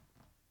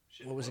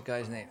What was the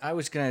guy's name? I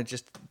was going to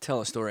just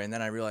tell a story, and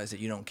then I realized that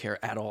you don't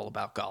care at all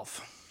about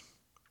golf.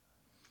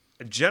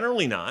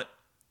 Generally not.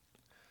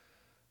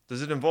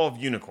 Does it involve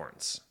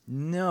unicorns?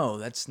 No,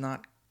 that's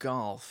not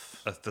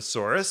golf. A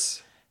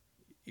thesaurus?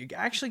 You're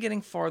actually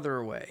getting farther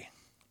away.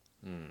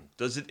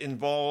 Does it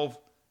involve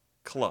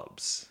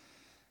clubs?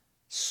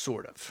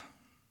 Sort of.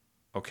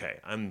 Okay,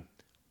 I'm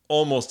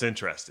almost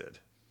interested.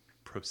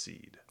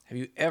 Proceed. Have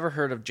you ever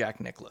heard of Jack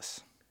Nicklaus?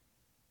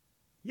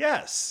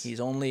 Yes. He's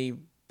only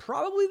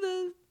probably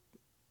the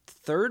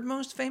third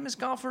most famous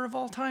golfer of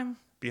all time.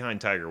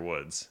 Behind Tiger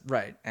Woods.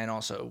 Right, and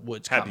also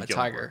Woods, Happy comma,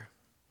 Gilmore. Tiger.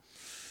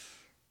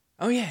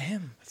 Oh yeah,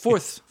 him.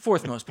 Fourth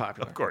most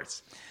popular. Of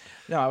course.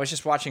 No, I was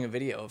just watching a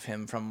video of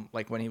him from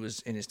like when he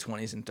was in his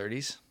 20s and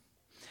 30s.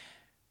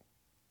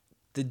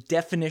 The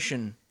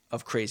definition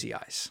of crazy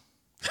eyes.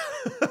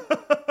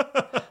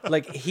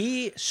 Like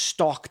he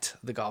stalked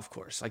the golf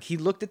course. Like he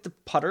looked at the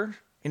putter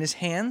in his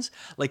hands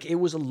like it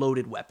was a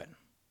loaded weapon.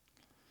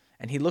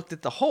 And he looked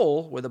at the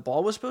hole where the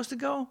ball was supposed to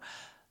go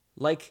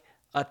like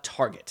a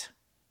target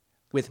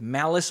with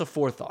malice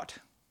aforethought.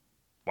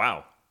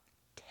 Wow.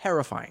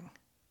 Terrifying.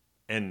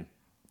 And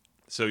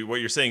so what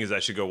you're saying is I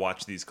should go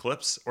watch these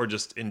clips or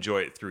just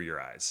enjoy it through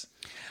your eyes?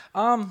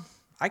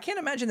 I can't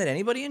imagine that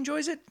anybody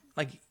enjoys it,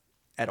 like,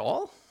 at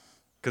all.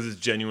 Because it's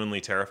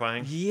genuinely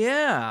terrifying?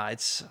 Yeah,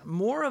 it's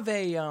more of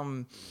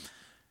a,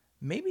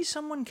 maybe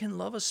someone can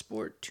love a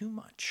sport too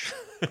much.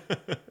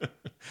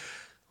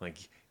 Like,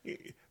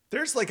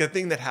 there's like a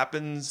thing that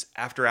happens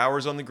after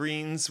hours on the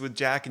greens with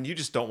Jack, and you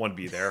just don't want to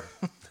be there.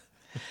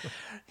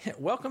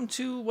 Welcome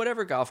to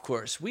whatever golf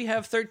course. We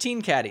have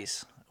 13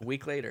 caddies. A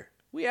week later,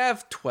 we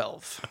have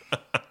 12.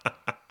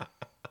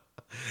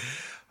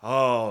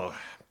 Oh,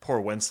 poor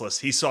Wenceslas.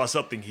 He saw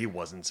something he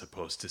wasn't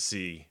supposed to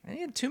see. And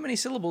he had too many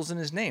syllables in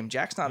his name.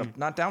 Jack's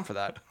not down for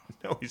that.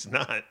 No, he's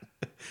not.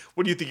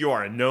 What do you think you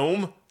are, a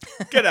gnome?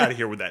 Get out of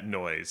here with that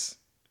noise.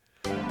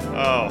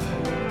 Oh,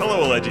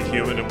 hello, alleged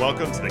human, and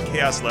welcome to the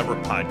Chaos Lever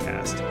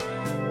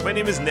Podcast. My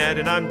name is Ned,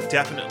 and I'm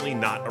definitely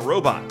not a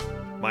robot.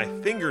 My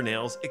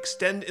fingernails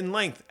extend in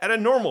length at a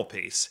normal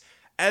pace,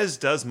 as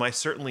does my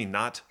certainly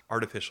not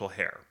artificial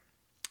hair.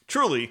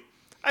 Truly,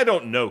 I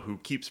don't know who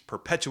keeps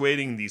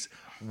perpetuating these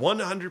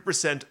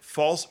 100%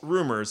 false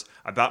rumors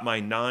about my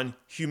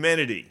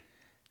non-humanity.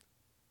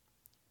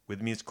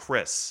 With me is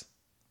Chris,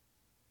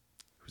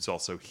 who's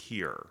also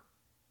here.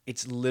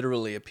 It's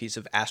literally a piece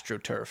of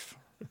AstroTurf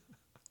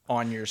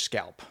on your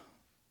scalp.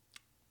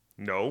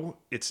 No,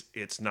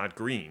 it's not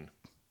green.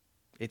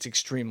 It's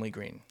extremely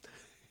green.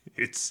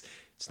 It's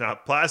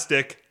not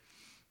plastic.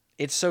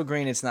 It's so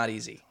green, it's not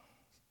easy.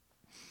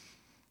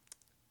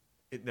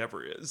 It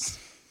never is.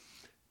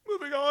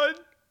 Moving on.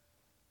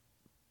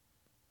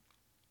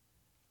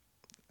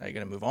 Are you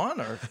going to move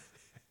on, or?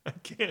 I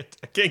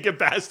can't get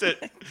past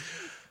it.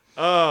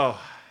 Oh,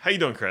 how you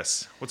doing,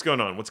 Chris? What's going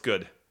on? What's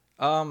good?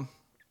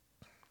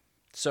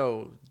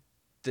 So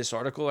this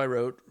article I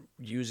wrote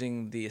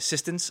using the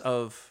assistance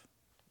of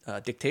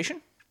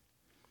dictation.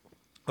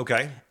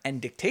 Okay. And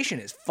dictation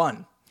is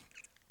fun.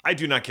 I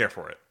do not care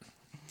for it.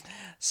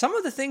 Some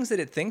of the things that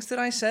it thinks that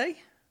I say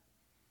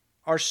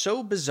are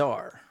so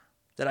bizarre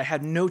that I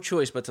had no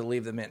choice but to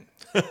leave them in.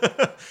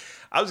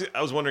 I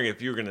was wondering if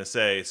you were going to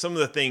say some of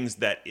the things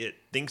that it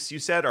thinks you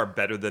said are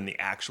better than the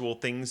actual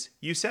things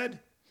you said.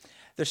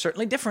 They're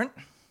certainly different.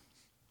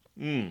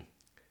 And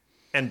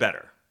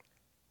better.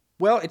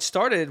 Well, it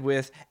started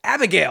with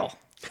Abigail.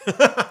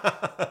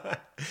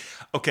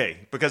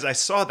 Okay, because I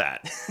saw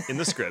that in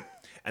the script,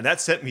 and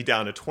that sent me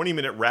down a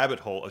 20-minute rabbit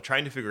hole of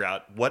trying to figure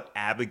out what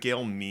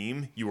Abigail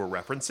meme you were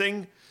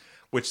referencing,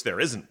 which there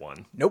isn't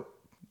one. Nope.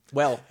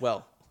 Well,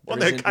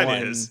 there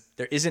kind of is.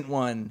 There isn't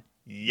one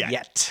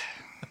yet.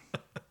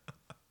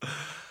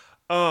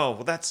 Oh,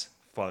 well, that's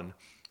fun.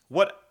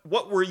 What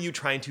were you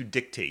trying to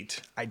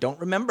dictate? I don't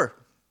remember.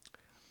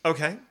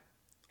 Okay.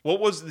 What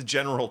was the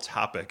general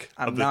topic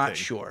of the thing? I'm not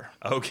sure.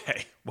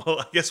 Okay. Well,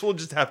 I guess we'll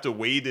just have to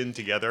wade in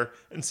together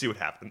and see what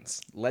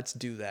happens. Let's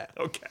do that.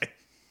 Okay.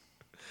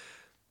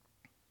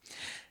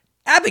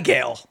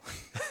 Abigail.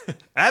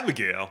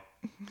 Abigail?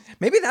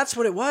 Maybe that's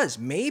what it was.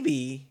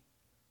 Maybe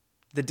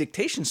the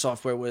dictation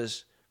software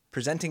was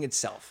presenting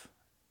itself.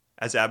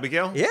 As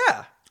Abigail?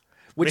 Yeah.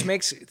 Which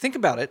makes, think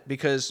about it,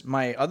 because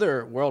my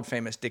other world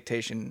famous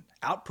dictation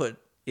output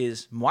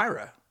is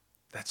Moira.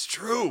 That's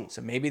true.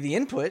 So maybe the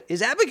input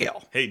is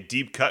Abigail. Hey,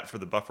 deep cut for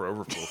the Buffer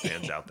Overflow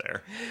fans out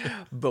there.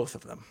 Both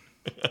of them.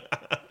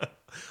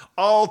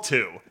 All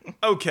two.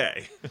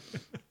 Okay.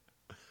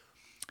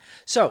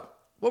 So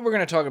what we're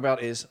going to talk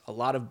about is a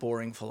lot of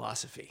boring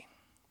philosophy.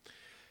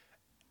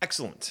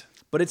 Excellent.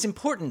 But it's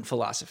important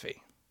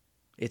philosophy.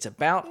 It's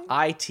about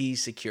IT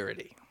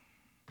security.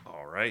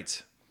 All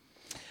right.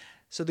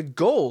 So the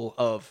goal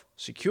of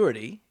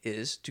security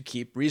is to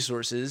keep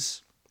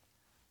resources,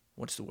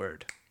 what's the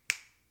word?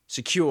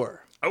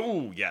 Secure.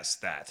 Oh, yes,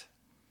 that.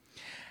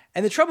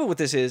 And the trouble with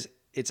this is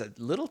it's a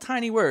little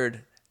tiny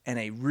word and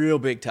a real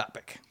big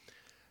topic.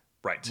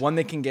 Right. One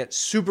that can get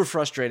super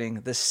frustrating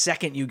the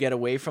second you get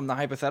away from the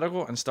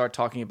hypothetical and start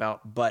talking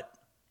about but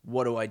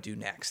what do I do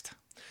next?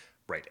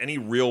 Right. Any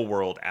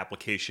real-world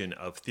application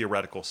of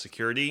theoretical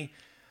security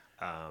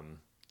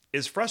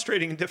is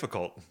frustrating and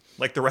difficult,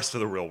 like the rest of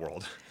the real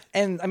world.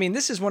 And I mean,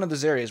 this is one of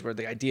those areas where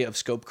the idea of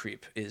scope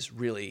creep is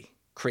really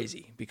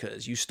crazy,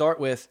 because you start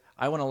with,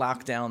 I want to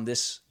lock down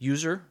this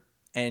user,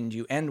 and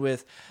you end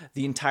with,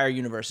 the entire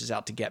universe is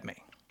out to get me.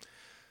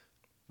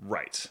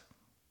 Right.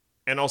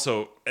 And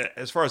also,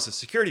 as far as the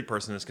security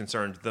person is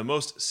concerned, the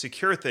most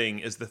secure thing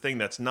is the thing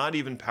that's not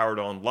even powered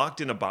on,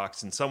 locked in a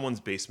box in someone's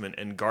basement,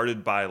 and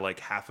guarded by like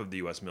half of the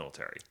U.S.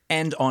 military.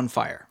 And on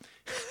fire.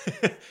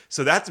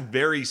 So that's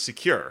very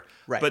secure,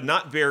 Right. But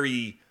not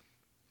very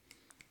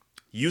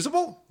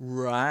usable?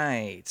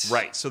 Right.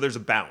 Right. So there's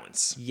a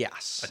balance.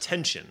 Yes. A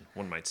tension,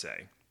 one might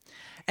say.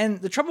 And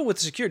the trouble with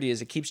security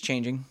is it keeps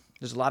changing.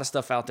 There's a lot of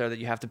stuff out there that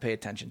you have to pay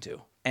attention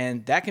to.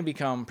 And that can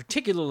become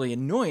particularly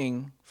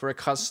annoying for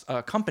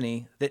a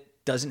company that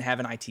doesn't have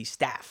an IT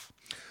staff.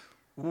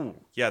 Ooh,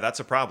 yeah,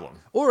 that's a problem.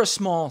 Or a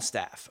small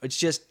staff. It's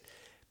just,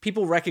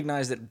 people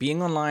recognize that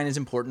being online is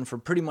important for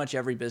pretty much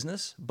every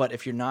business. But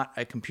if you're not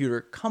a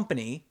computer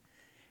company,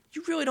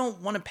 you really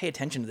don't want to pay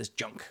attention to this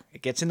junk.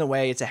 It gets in the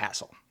way. It's a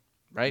hassle,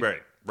 right?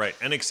 Right.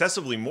 And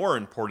excessively more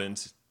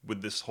important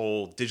with this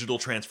whole digital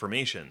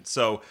transformation.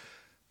 So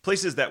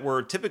places that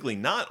were typically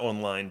not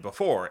online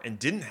before and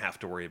didn't have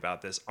to worry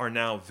about this are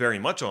now very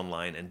much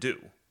online and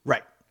do.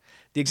 Right.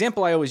 The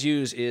example I always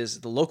use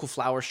is the local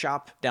flower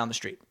shop down the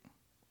street.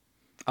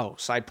 Oh,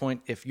 side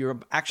point, if you're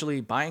actually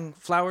buying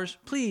flowers,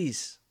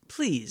 please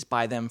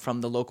buy them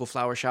from the local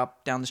flower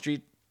shop down the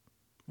street.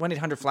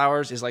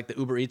 1-800-Flowers is like the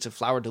Uber Eats of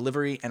flower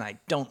delivery, and I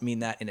don't mean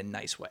that in a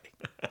nice way.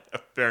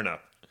 Fair enough.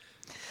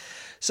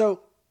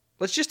 So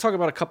let's just talk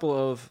about a couple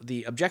of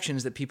the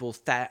objections that people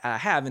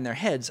have in their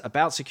heads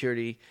about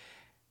security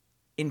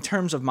in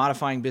terms of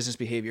modifying business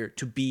behavior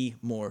to be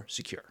more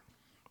secure.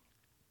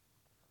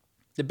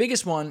 The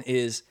biggest one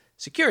is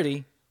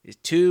security is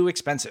too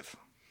expensive.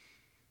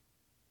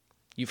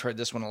 You've heard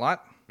this one a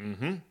lot?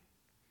 Mm-hmm.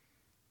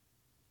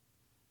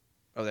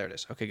 Oh, there it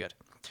is. Okay, good.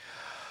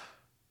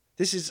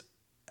 This is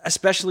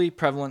especially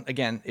prevalent,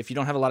 again, if you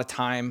don't have a lot of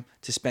time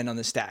to spend on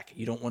the stack.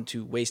 You don't want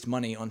to waste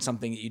money on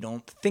something that you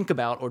don't think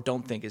about or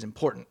don't think is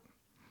important.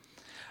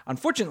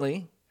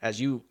 Unfortunately, as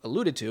you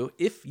alluded to,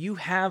 if you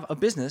have a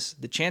business,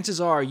 the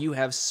chances are you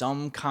have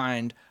some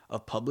kind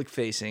of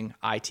public-facing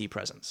IT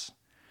presence.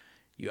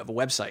 You have a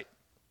website.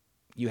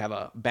 You have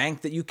a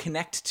bank that you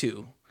connect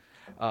to,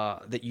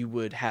 that you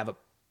would have a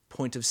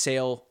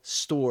point-of-sale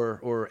store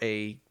or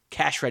a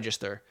cash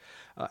register.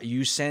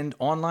 You send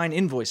online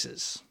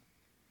invoices,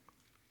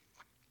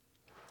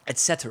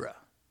 etc.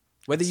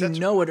 Whether you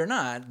know it or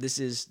not, this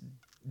is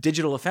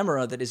digital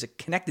ephemera that is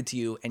connected to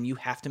you, and you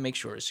have to make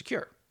sure it's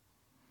secure.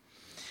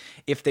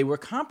 If they were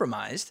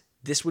compromised,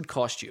 this would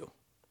cost you.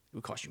 It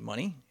would cost you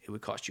money. It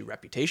would cost you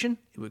reputation.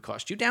 It would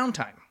cost you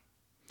downtime.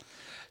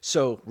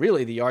 So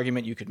really, the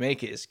argument you could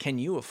make is, can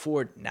you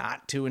afford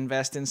not to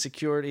invest in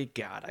security?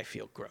 God, I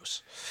feel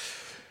gross.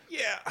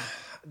 Yeah.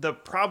 The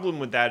problem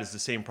with that is the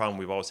same problem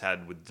we've always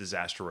had with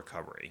disaster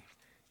recovery.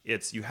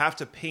 It's you have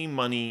to pay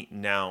money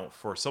now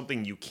for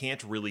something you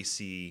can't really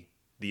see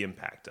the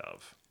impact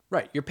of.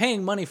 Right. You're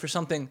paying money for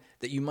something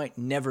that you might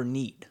never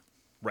need.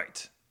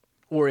 Right.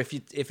 Or if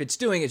it's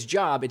doing its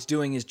job, it's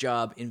doing its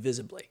job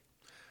invisibly.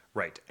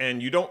 Right.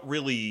 And you don't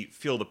really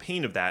feel the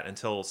pain of that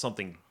until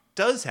something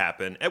does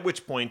happen, at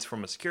which point,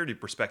 from a security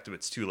perspective,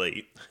 it's too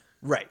late.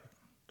 Right.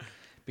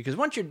 Because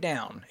once you're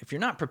down, if you're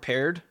not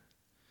prepared,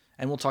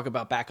 and we'll talk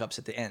about backups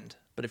at the end,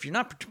 but if you're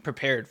not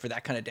prepared for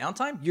that kind of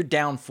downtime, you're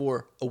down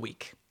for a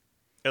week.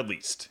 At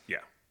least, yeah.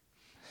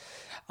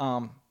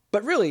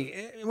 But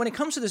really, when it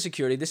comes to the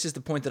security, this is the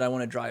point that I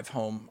want to drive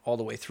home all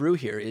the way through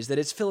here, is that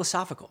it's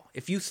philosophical.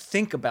 If you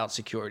think about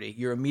security,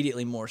 you're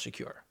immediately more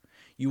secure.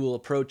 You will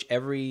approach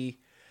every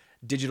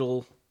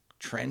digital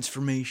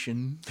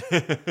transformation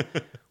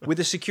with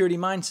a security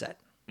mindset.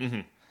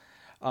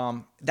 Mm-hmm.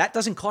 That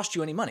doesn't cost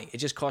you any money. It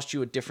just costs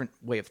you a different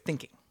way of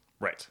thinking.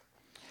 Right.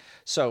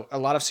 So a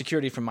lot of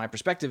security, from my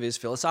perspective, is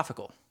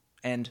philosophical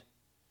and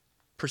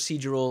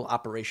procedural,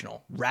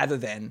 operational, rather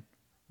than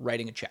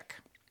writing a check.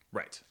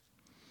 Right.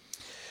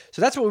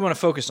 So that's what we want to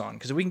focus on,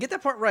 because if we can get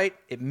that part right,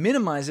 it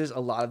minimizes a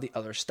lot of the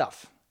other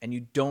stuff, and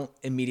you don't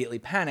immediately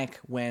panic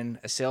when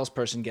a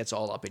salesperson gets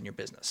all up in your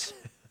business.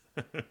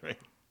 Right.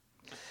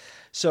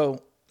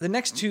 So the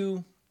next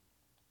two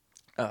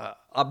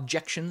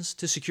objections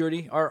to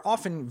security are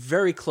often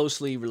very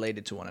closely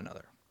related to one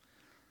another.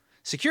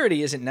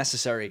 Security isn't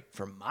necessary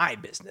for my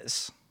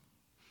business,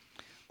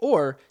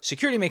 or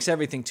security makes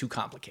everything too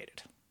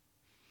complicated.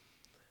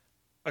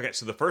 Okay,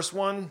 so the first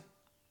one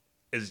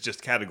is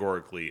just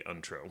categorically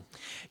untrue.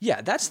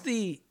 Yeah, that's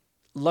the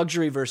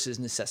luxury versus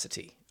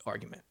necessity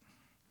argument.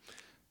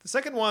 The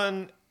second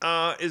one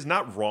is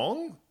not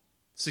wrong.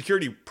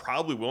 Security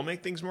probably will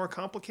make things more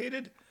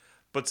complicated,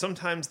 but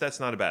sometimes that's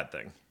not a bad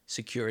thing.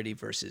 Security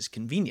versus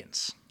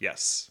convenience.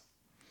 Yes.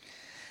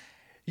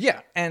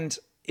 Yeah, and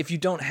if you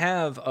don't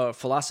have a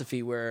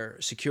philosophy where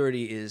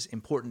security is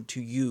important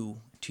to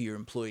you, to your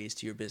employees,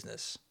 to your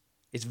business,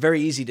 it's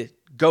very easy to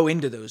go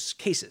into those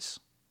cases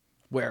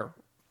where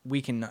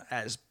we can,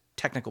 as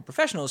technical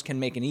professionals, can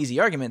make an easy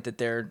argument that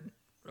they're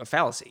a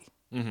fallacy.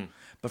 Mm-hmm.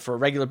 But for a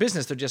regular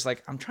business, they're just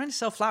like, I'm trying to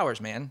sell flowers,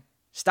 man.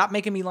 Stop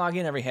making me log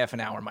in every half an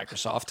hour,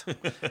 Microsoft.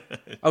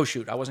 Oh,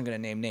 shoot. I wasn't going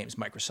to name names,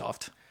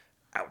 Microsoft.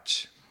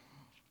 Ouch.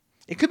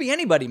 It could be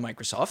anybody,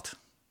 Microsoft.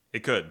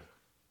 It could.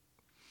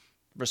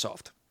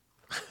 Microsoft.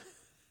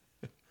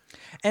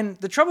 And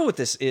the trouble with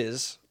this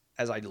is,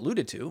 as I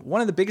alluded to,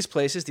 one of the biggest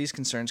places these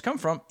concerns come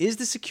from is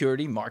the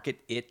security market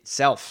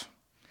itself.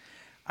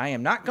 I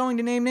am not going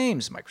to name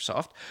names,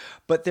 Microsoft,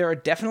 but there are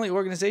definitely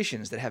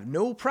organizations that have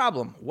no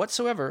problem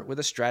whatsoever with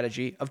a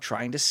strategy of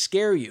trying to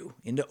scare you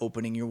into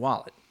opening your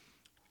wallet.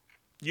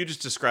 You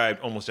just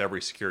described almost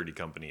every security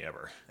company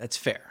ever. That's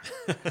fair.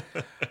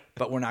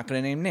 But we're not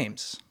going to name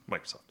names.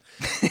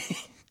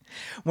 Microsoft.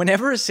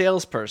 Whenever a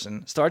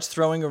salesperson starts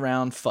throwing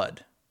around FUD,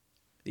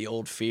 the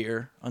old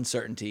fear,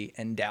 uncertainty,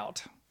 and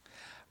doubt,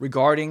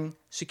 regarding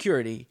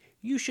security,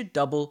 you should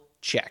double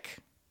check.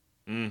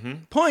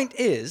 Mm-hmm. Point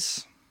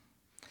is,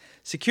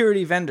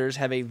 security vendors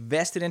have a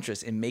vested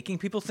interest in making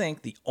people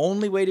think the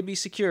only way to be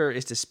secure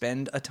is to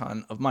spend a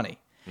ton of money.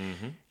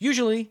 Mm-hmm.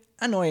 Usually,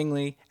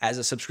 annoyingly, as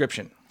a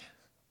subscription.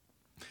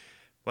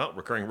 Well,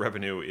 recurring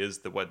revenue is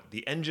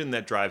the engine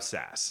that drives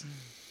SaaS.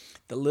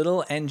 The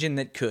little engine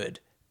that could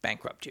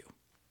bankrupt you.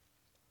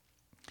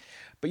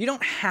 But you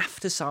don't have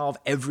to solve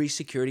every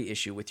security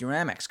issue with your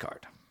Amex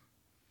card.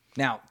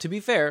 Now, to be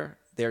fair,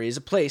 there is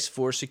a place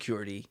for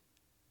security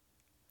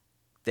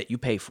that you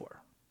pay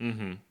for.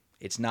 Mm-hmm.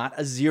 It's not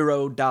a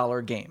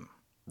 $0 game,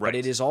 right. But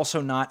it is also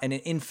not an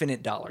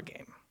infinite dollar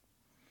game.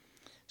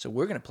 So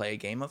we're going to play a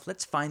game of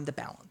let's find the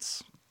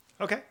balance.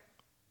 Okay.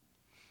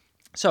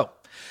 So,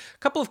 a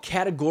couple of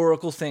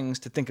categorical things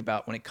to think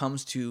about when it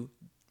comes to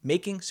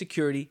making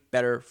security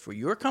better for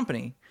your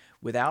company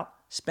without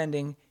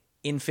spending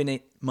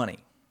infinite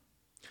money.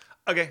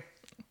 Okay.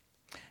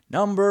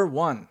 Number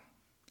 1,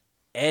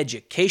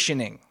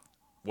 educationing.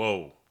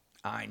 Whoa.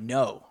 I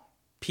know.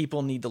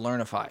 People need to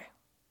learnify.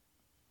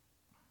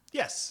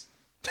 Yes.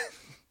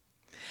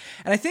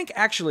 And I think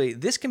actually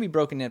this can be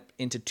broken up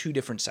into 2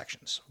 different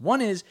sections.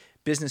 One is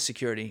business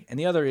security and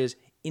the other is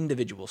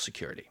individual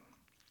security.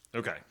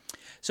 Okay.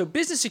 So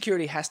business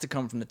security has to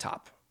come from the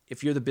top.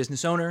 If you're the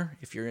business owner,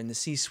 if you're in the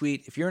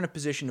C-suite, if you're in a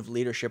position of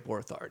leadership or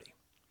authority,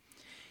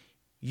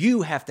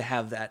 you have to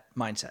have that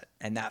mindset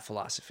and that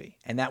philosophy,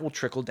 and that will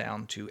trickle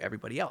down to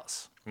everybody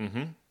else.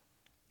 Mm-hmm.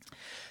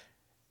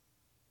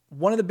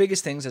 One of the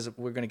biggest things, as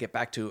we're going to get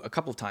back to a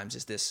couple of times,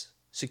 is this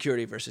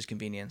security versus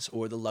convenience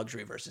or the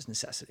luxury versus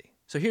necessity.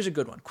 So here's a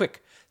good one.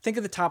 Quick. Think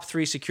of the top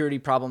 3 security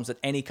problems that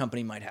any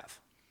company might have.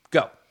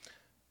 Go.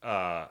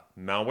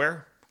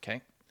 Malware.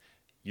 Okay.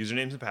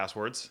 Usernames and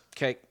passwords.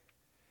 Okay.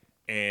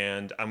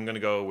 And I'm going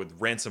to go with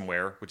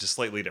ransomware, which is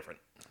slightly different.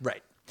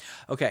 Right.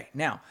 Okay.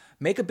 Now,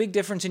 make a big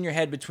difference in your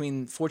head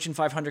between Fortune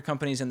 500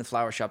 companies and the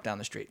flower shop down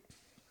the street.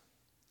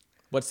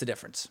 What's the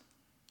difference?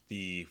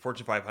 The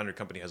Fortune 500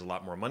 company has a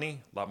lot more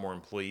money, a lot more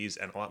employees,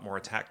 and a lot more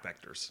attack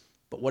vectors.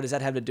 But what does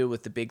that have to do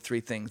with the big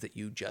 3 things that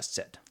you just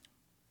said?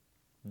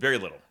 Very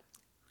little.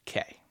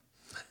 Okay.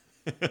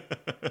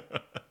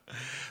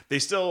 They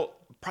still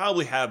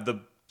probably have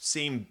the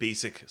same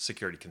basic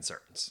security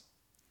concerns.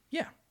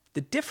 Yeah.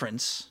 The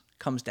difference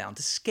comes down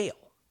to scale.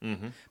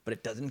 Mm-hmm. But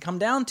it doesn't come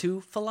down to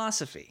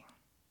philosophy.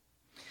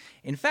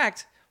 In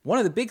fact, one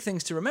of the big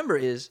things to remember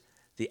is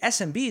the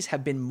SMBs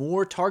have been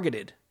more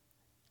targeted,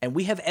 and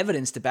we have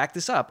evidence to back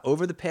this up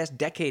over the past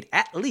decade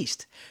at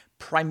least,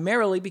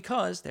 primarily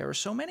because there are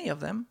so many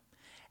of them,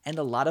 and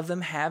a lot of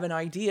them have an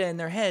idea in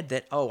their head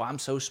that, oh, I'm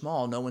so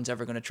small, no one's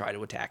ever going to try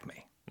to attack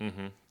me.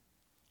 Mm-hmm.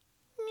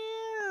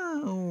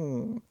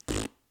 No.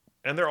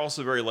 And they're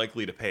also very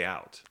likely to pay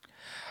out.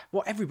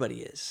 Well,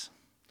 everybody is.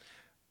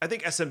 I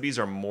think SMBs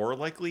are more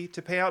likely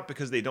to pay out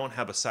because they don't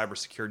have a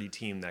cybersecurity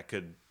team that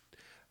could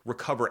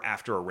recover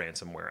after a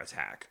ransomware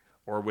attack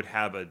or would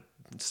have a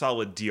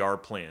solid DR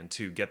plan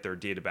to get their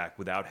data back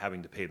without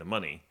having to pay the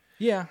money.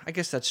 Yeah, I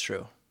guess that's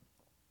true.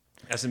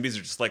 SMBs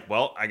are just like,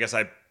 well, I guess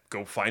I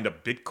go find a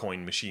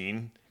Bitcoin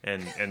machine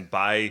and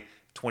buy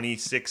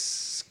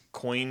 26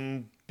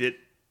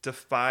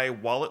 Coinbit-DeFi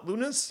wallet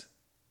lunas?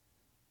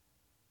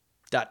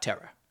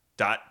 .terra.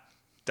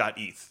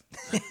 .eth.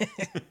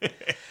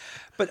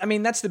 But, I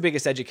mean, that's the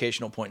biggest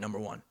educational point, number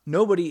 1.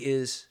 Nobody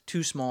is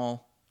too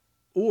small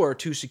or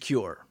too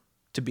secure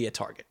to be a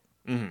target.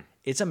 Mm-hmm.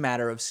 It's a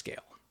matter of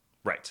scale.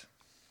 Right.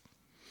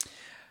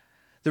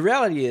 The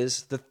reality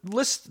is the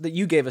list that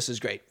you gave us is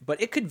great, but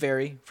it could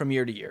vary from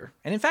year to year.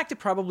 And in fact, it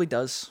probably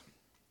does.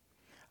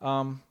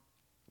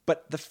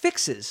 But the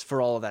fixes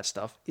for all of that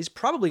stuff is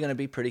probably going to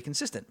be pretty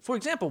consistent. For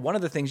example, one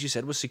of the things you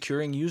said was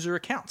securing user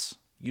accounts,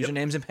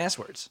 usernames and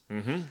passwords.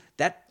 Mm-hmm.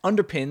 That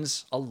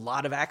underpins a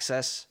lot of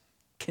access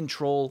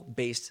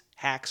control-based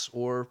hacks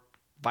or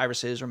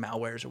viruses or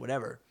malwares or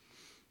whatever.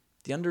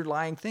 The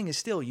underlying thing is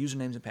still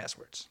usernames and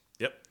passwords.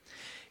 Yep.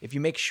 If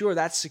you make sure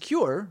that's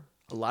secure,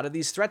 a lot of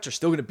these threats are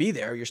still going to be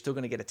there. You're still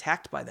going to get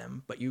attacked by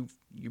them, but you're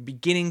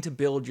beginning to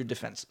build your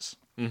defenses.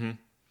 Mm-hmm.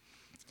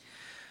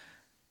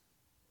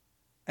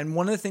 And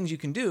one of the things you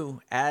can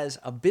do as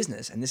a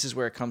business, and this is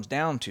where it comes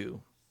down to,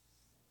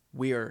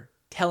 we are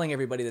telling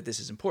everybody that this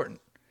is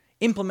important.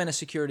 Implement a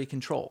security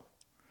control.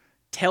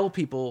 Tell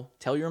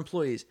your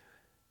employees,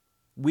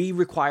 we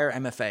require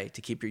MFA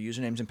to keep your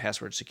usernames and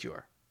passwords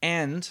secure.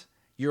 And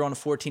you're on a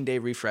 14-day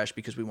refresh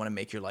because we want to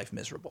make your life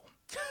miserable.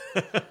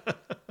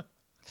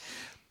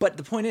 But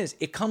the point is,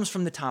 it comes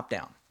from the top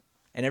down.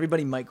 And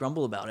everybody might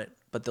grumble about it,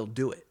 but they'll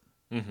do it.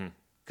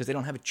 Because they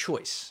don't have a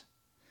choice.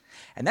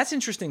 And that's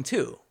interesting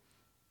too.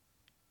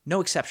 No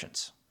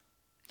exceptions.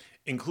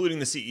 Including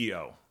the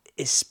CEO.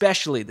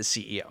 Especially the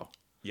CEO.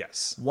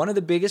 Yes. One of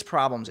the biggest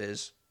problems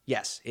is,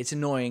 yes, it's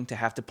annoying to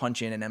have to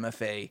punch in an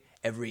MFA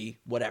every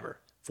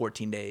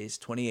 14 days,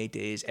 28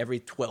 days,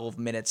 every 12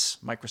 minutes,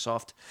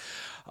 Microsoft.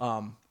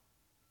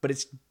 But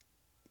it's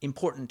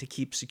important to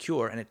keep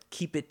secure and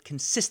keep it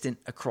consistent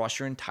across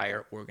your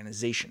entire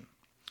organization.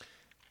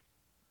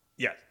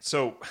 Yeah.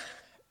 So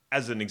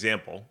as an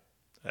example,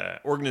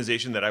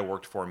 organization that I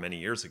worked for many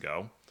years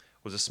ago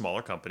was a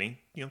smaller company,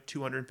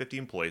 250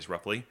 employees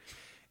roughly.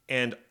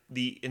 And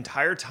the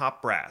entire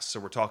top brass, so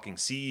we're talking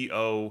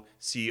CEO,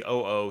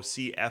 COO,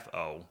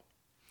 CFO,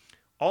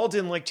 all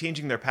didn't like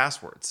changing their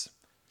passwords.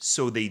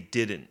 So they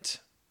didn't.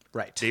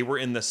 Right. They were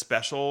in the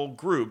special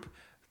group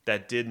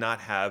that did not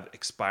have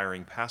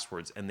expiring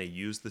passwords, and they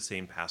used the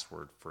same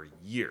password for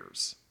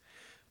years.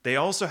 They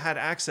also had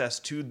access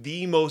to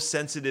the most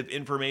sensitive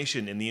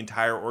information in the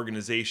entire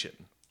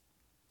organization.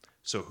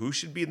 So who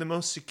should be the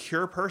most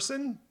secure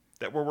person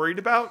that we're worried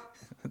about?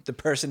 The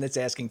person that's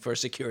asking for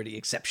security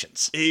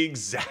exceptions.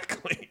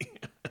 Exactly.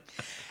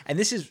 And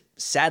this is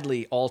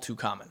sadly all too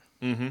common.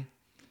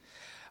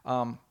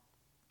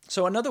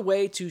 So another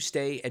way to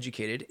stay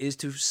educated is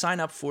to sign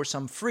up for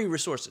some free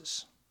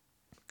resources,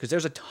 because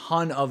there's a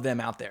ton of them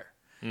out there.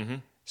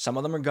 Some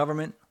of them are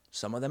government,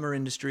 some of them are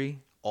industry,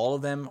 all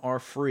of them are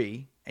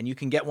free, and you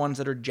can get ones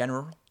that are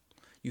general.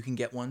 You can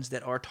get ones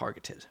that are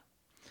targeted.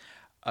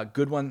 A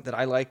good one that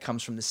I like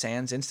comes from the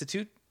SANS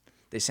Institute.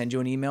 They send you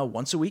an email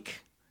once a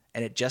week,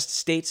 and it just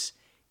states,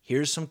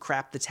 here's some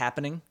crap that's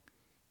happening.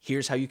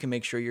 Here's how you can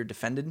make sure you're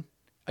defended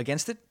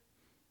against it.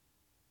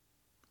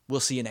 We'll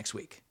see you next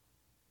week.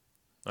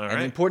 All right.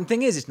 And the important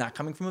thing is, it's not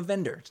coming from a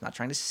vendor. It's not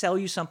trying to sell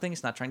you something.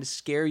 It's not trying to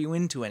scare you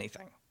into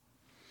anything.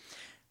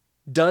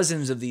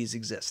 Dozens of these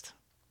exist.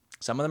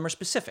 Some of them are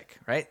specific,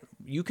 right?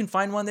 You can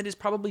find one that is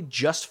probably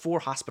just for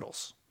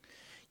hospitals.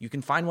 You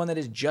can find one that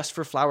is just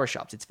for flower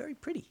shops. It's very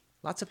pretty.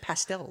 Lots of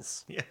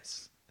pastels.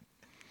 Yes.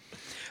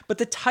 But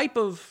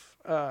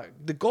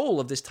the goal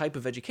of this type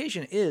of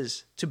education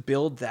is to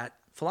build that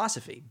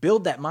philosophy,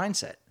 build that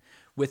mindset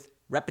with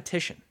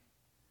repetition.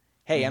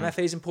 Hey,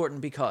 MFA is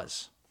important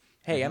because.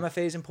 Hey,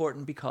 MFA is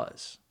important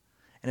because.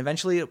 And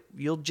eventually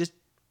you'll just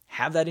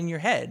have that in your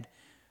head.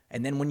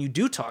 And then when you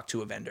do talk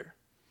to a vendor,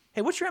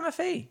 hey, what's your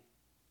MFA?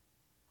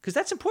 Because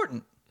that's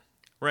important.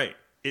 Right.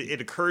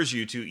 It occurs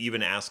you to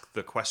even ask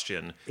the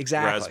question.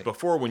 Exactly. Whereas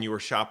before, when you were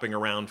shopping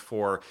around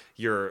for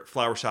your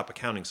flower shop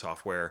accounting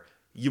software,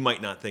 you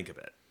might not think of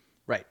it.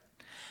 Right.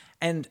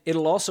 And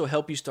it'll also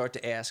help you start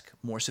to ask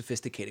more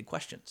sophisticated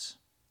questions.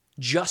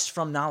 Just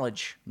from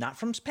knowledge, not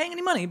from paying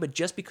any money, but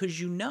just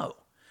because you know.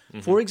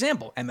 For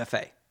example,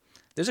 MFA.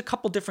 There's a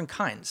couple different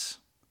kinds.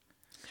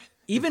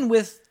 Even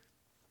with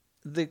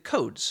the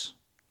codes,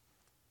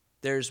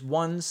 there's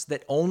ones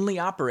that only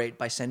operate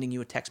by sending you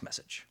a text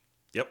message.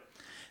 Yep.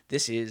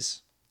 This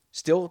is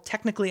still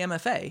technically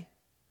MFA.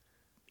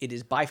 It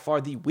is by far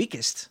the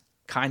weakest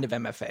kind of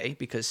MFA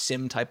because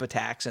SIM type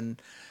attacks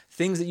and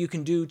things that you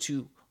can do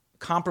to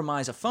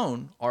compromise a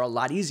phone are a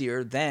lot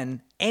easier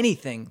than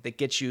anything that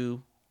gets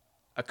you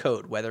a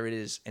code, whether it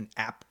is an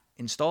app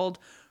installed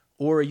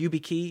or a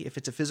YubiKey, if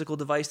it's a physical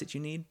device that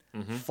you need,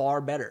 far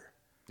better.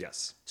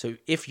 Yes. So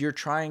if you're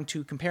trying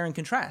to compare and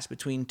contrast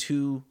between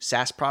two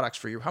SaaS products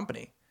for your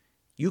company,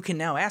 you can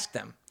now ask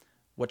them,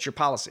 what's your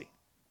policy?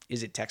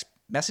 Is it text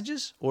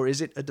messages or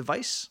is it a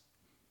device?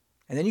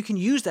 And then you can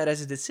use that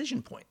as a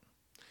decision point.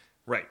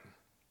 Right.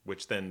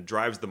 Which then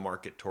drives the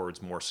market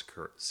towards more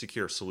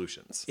secure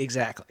solutions.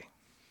 Exactly.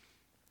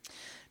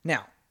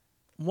 Now,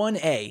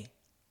 1A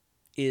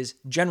is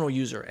general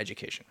user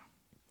education.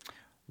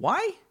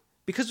 Why?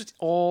 Because it's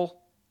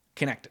all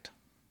connected.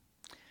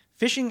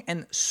 Phishing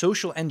and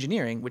social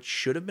engineering, which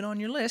should have been on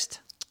your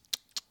list,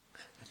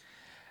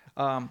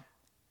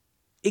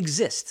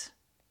 exist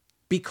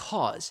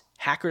because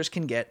hackers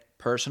can get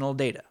personal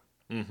data.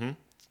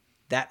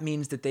 That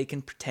means that they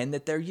can pretend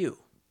that they're you.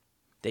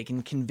 They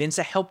can convince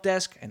a help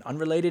desk, an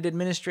unrelated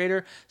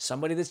administrator,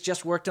 somebody that's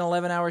just worked an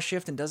 11-hour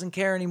shift and doesn't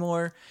care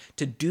anymore,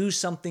 to do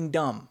something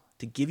dumb,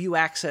 to give you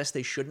access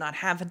they should not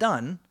have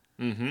done.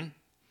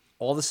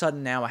 All of a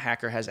sudden now a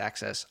hacker has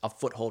access, a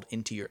foothold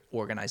into your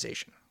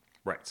organization.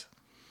 Right.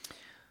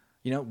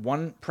 You know,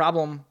 one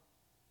problem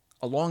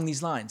along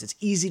these lines, it's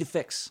easy to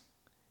fix.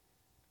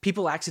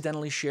 People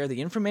accidentally share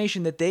the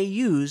information that they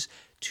use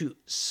to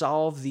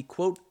solve the,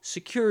 quote,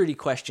 security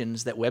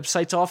questions that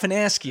websites often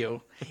ask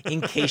you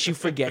in case you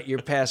forget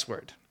your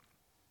password.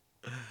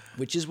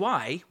 Which is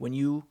why when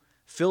you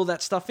fill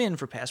that stuff in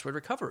for password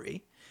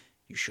recovery,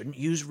 You shouldn't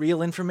use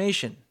real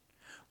information.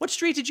 What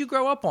street did you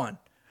grow up on?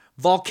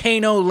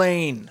 Volcano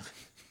Lane.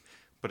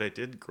 But I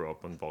did grow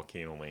up on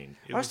Volcano Lane.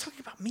 I was talking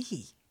about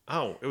me.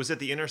 Oh, it was at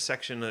the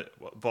intersection of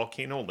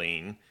Volcano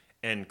Lane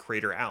and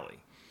Crater Alley.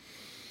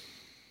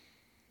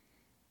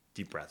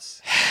 Deep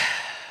breaths.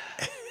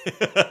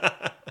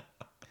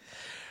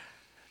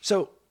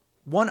 So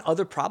one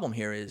other problem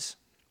here is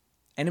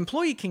an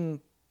employee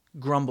can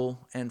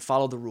grumble and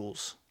follow the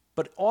rules,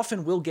 but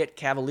often will get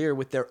cavalier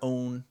with their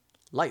own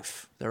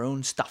life, their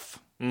own stuff.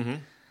 Mm-hmm.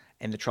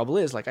 And the trouble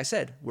is, like I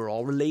said, we're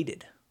all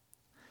related.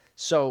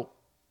 So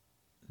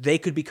they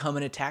could become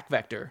an attack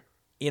vector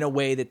in a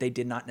way that they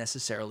did not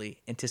necessarily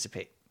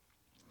anticipate.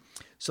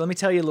 So let me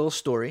tell you a little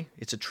story.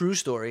 It's a true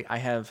story. I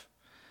have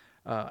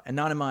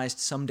anonymized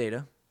some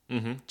data,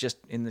 just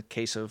in the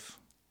case of...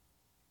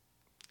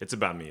 It's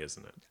about me,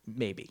 isn't it?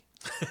 Maybe.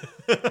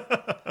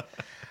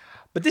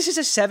 But this is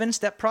a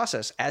 7-step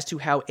process as to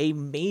how a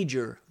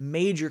major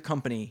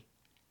company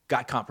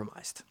got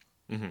compromised.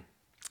 Mm-hmm.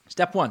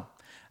 Step 1,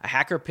 a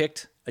hacker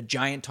picked a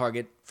giant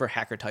target for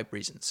hacker-type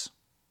reasons.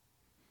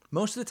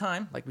 Most of the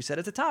time, like we said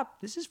at the top,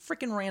 this is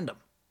freaking random.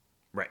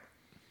 Right.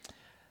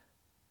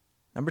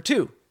 Number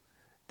 2,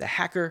 the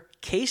hacker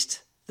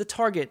cased the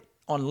target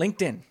on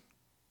LinkedIn.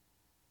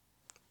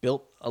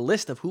 Built a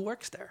list of who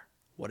works there.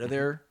 What are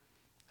their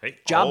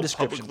job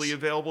descriptions? Publicly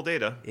available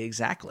data.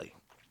 Exactly.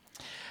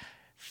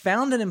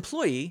 Found an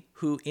employee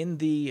who in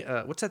the,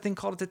 what's that thing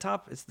called at the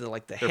top? It's the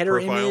header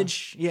profile?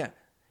 image. Yeah.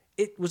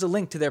 It was a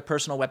link to their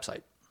personal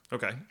website.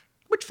 Okay.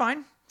 Which,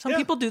 fine. Some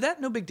people do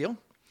that. No big deal.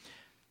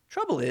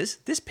 Trouble is,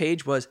 this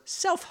page was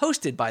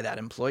self-hosted by that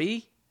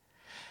employee,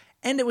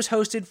 and it was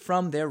hosted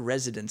from their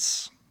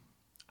residence.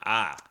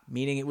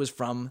 Meaning it was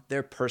from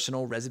their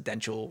personal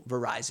residential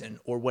Verizon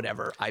or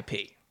whatever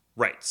IP.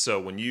 Right. So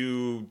when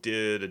you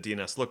did a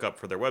DNS lookup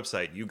for their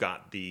website, you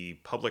got the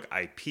public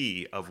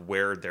IP of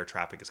where their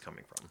traffic is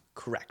coming from.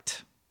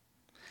 Correct.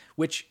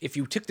 Which, if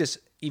you took this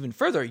even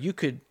further, you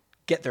could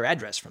get their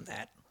address from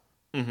that.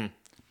 Mm-hmm.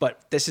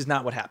 But this is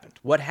not what happened.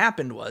 What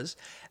happened was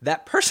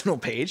that personal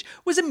page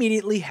was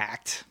immediately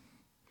hacked.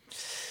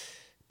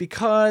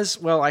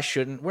 Because, well, I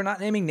shouldn't. We're not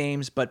naming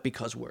names, but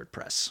because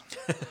WordPress.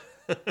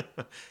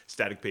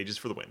 Static pages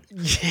for the win.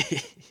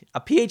 A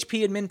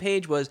PHP admin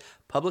page was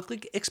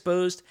publicly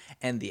exposed,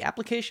 and the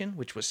application,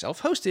 which was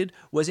self-hosted,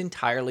 was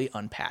entirely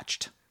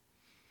unpatched.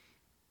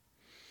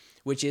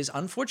 Which is,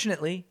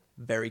 unfortunately,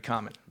 very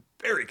common.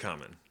 Very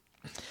common.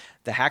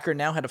 The hacker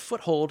now had a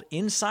foothold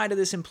inside of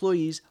this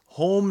employee's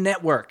home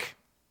network.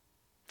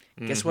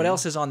 Guess what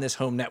else is on this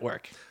home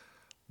network?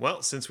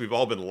 Well, since we've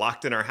all been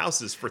locked in our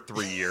houses for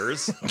 3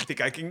 years, I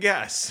think I can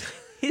guess.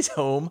 His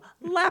home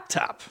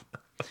laptop,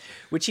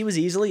 which he was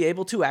easily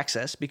able to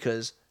access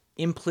because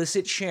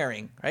implicit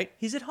sharing, right?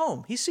 He's at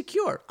home. He's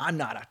secure. I'm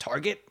not a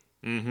target.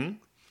 Mm-hmm.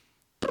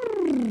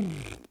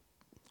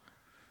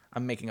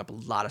 I'm making up a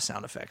lot of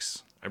sound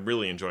effects. I'm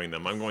really enjoying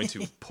them. I'm going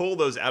to pull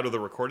those out of the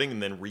recording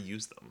and then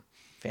reuse them.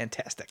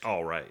 Fantastic.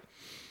 All right.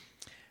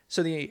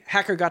 So the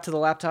hacker got to the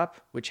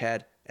laptop, which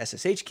had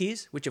SSH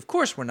keys, which of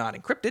course were not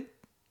encrypted.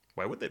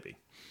 Why would they be?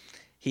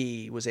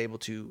 He was able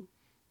to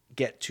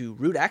get to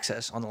root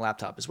access on the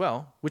laptop as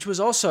well, which was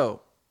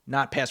also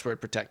not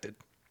password protected.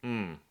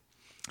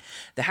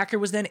 The hacker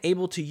was then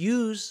able to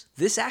use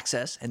this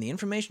access and the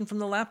information from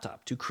the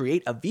laptop to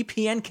create a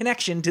VPN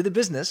connection to the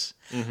business,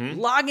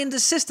 log into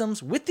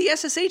systems with the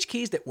SSH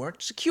keys that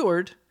weren't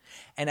secured,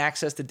 and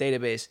access the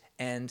database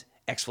and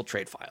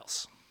exfiltrate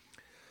files.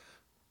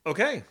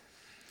 Okay.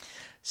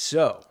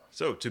 So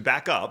to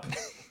back up,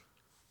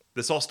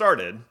 this all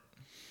started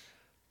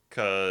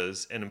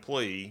because an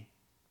employee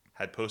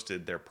had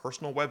posted their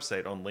personal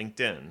website on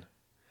LinkedIn,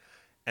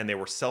 and they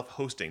were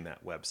self-hosting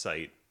that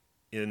website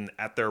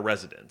at their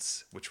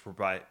residence, which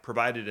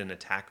provided an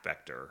attack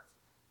vector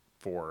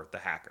for the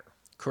hacker.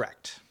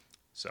 Correct.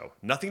 So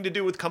nothing to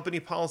do with company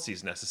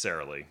policies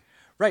necessarily.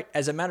 Right.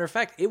 As a matter of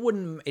fact,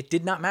 it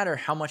did not matter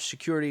how much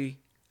security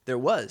there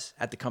was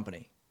at the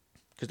company.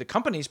 Because the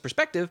company's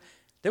perspective,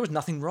 there was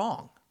nothing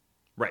wrong.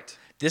 Right.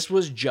 This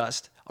was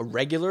just a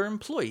regular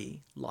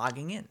employee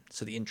logging in.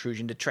 So the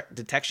intrusion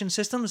detection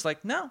system is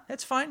like, no,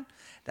 that's fine.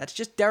 That's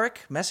just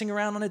Derek messing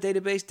around on a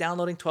database,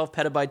 downloading 12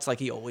 petabytes like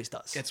he always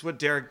does. It's what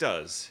Derek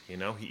does. You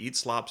know, he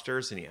eats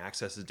lobsters and he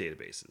accesses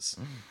databases.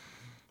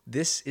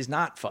 This is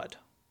not FUD.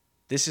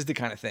 This is the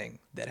kind of thing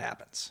that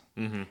happens.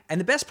 Mm-hmm. And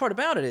the best part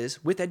about it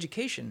is, with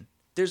education,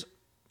 there's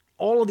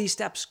all of these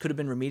steps could have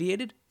been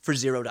remediated for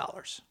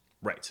 $0.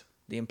 Right.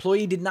 The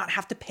employee did not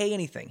have to pay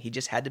anything. He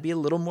just had to be a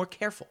little more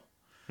careful.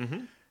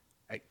 Mm-hmm.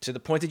 Right, to the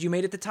point that you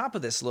made at the top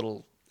of this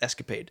little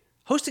escapade.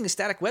 Hosting a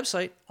static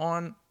website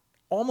on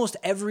almost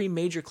every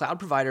major cloud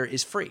provider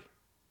is free.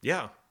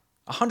 Yeah.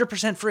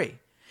 100% free.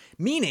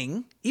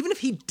 Meaning, even if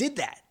he did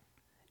that,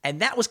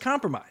 and that was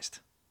compromised,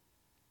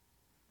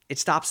 it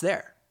stops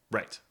there.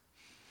 Right.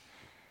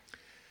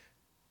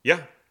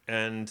 Yeah.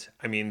 And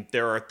I mean,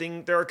 there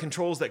are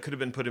controls that could have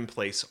been put in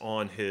place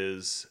on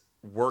his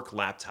work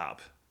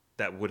laptop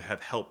that would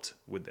have helped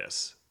with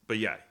this. But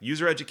yeah,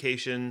 user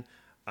education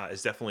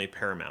is definitely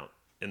paramount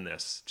in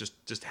this.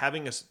 Just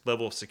having a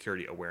level of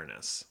security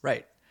awareness.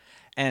 Right.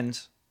 And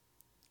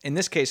in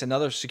this case,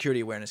 another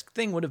security awareness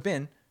thing would have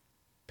been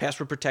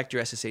password protect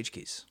your SSH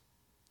keys,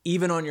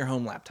 even on your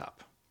home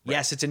laptop. Right.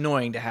 Yes, it's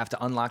annoying to have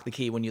to unlock the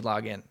key when you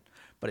log in,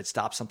 but it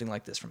stops something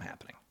like this from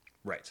happening.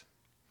 Right.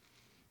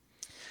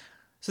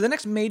 So the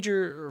next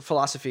major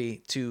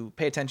philosophy to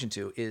pay attention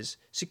to is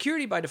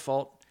security by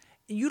default,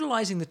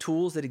 utilizing the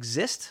tools that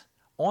exist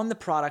on the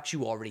products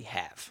you already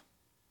have.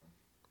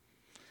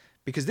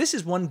 Because this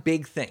is one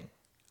big thing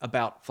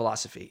about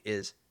philosophy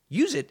is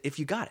use it if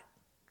you got it.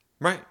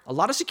 Right. A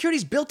lot of security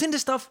is built into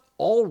stuff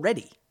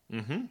already.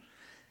 Mm-hmm.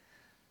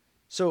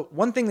 So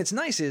one thing that's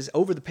nice is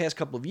over the past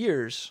couple of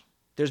years,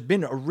 there's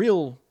been a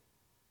real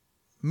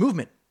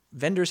movement.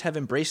 Vendors have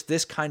embraced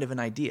this kind of an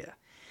idea.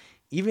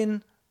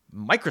 Even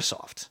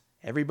Microsoft,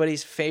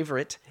 everybody's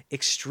favorite,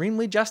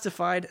 extremely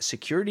justified,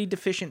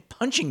 security-deficient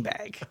punching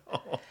bag,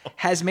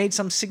 has made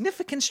some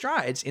significant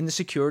strides in the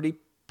security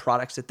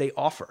products that they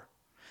offer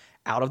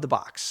out of the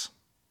box,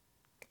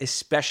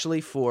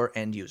 especially for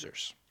end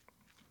users.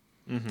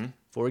 Mm-hmm.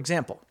 For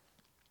example,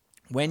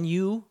 when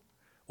you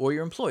or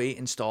your employee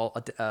install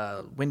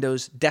a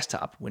Windows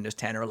desktop, Windows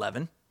 10 or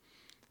 11,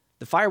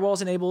 the firewall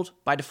is enabled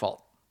by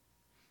default.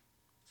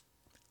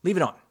 Leave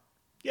it on.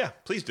 Yeah,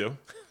 please do.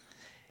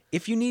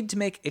 If you need to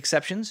make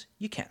exceptions,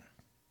 you can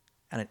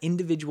on an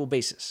individual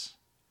basis.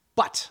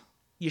 But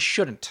you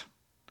shouldn't.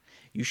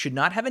 You should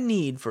not have a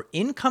need for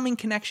incoming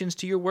connections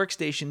to your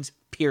workstations,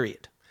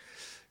 period.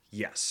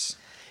 Yes.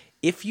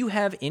 If you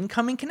have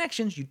incoming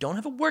connections, you don't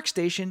have a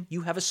workstation,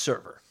 you have a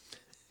server.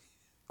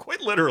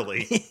 Quite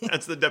literally.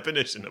 That's the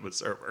definition of a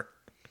server.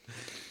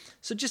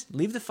 So just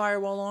leave the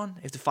firewall on.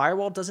 If the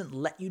firewall doesn't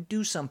let you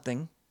do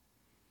something,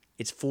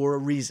 it's for a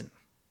reason.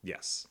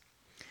 Yes.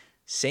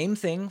 Same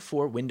thing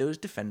for Windows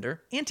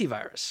Defender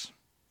Antivirus.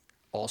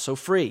 Also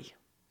free.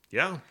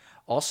 Yeah.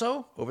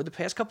 Also, over the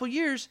past couple of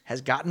years,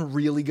 has gotten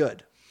really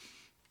good.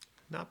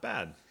 Not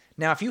bad.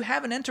 Now, if you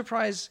have an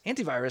enterprise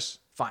antivirus,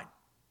 fine.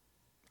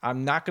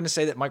 I'm not going to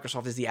say that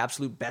Microsoft is the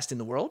absolute best in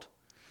the world,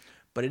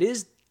 but it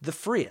is the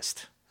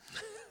freest.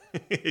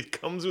 It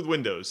comes with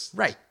Windows.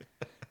 Right.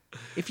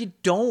 If you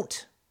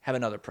don't have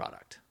another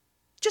product,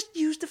 just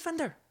use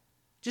Defender.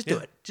 Just do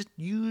it. Just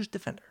use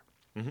Defender.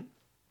 Mm-hmm.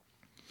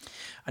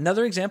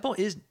 Another example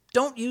is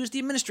don't use the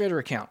administrator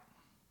account.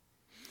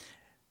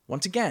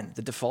 Once again,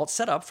 the default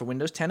setup for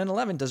Windows 10 and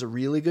 11 does a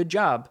really good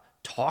job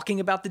talking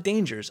about the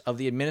dangers of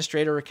the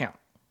administrator account.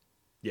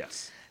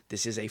 Yes.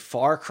 This is a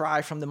far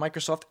cry from the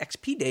Microsoft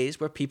XP days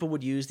where people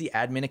would use the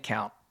admin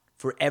account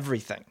for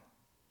everything.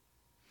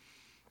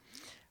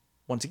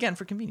 Once again,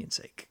 for convenience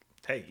sake.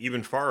 Hey,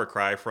 even far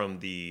cry from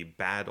the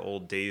bad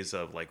old days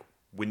of like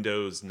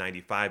Windows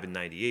 95 and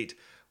 98,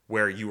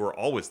 where you were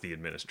always the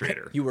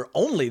administrator. You were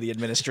only the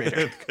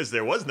administrator. Because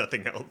there was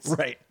nothing else.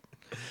 Right.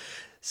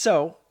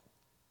 So,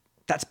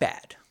 that's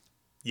bad.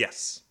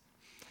 Yes.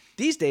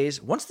 These days,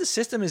 once the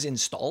system is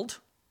installed,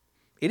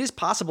 it is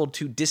possible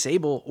to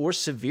disable or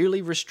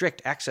severely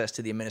restrict access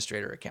to the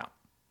administrator account.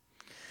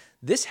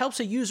 This helps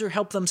a user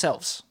help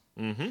themselves.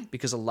 Mm-hmm.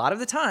 Because a lot of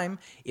the time,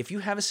 if you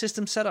have a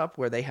system set up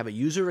where they have a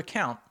user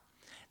account,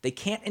 they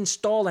can't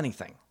install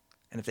anything.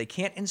 And if they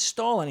can't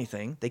install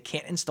anything, they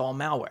can't install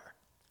malware.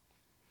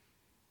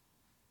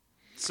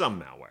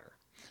 Some malware.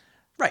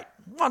 Right.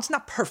 Well, it's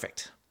not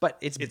perfect, but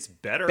it's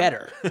better.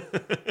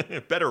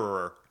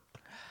 Betterer.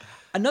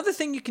 Another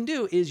thing you can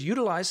do is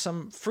utilize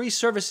some free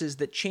services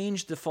that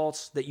change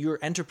defaults that your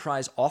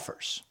enterprise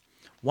offers.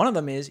 One of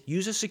them is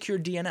use a secure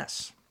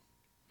DNS.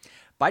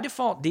 By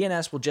default,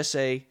 DNS will just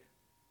say,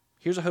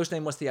 here's a host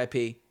name, what's the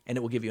IP, and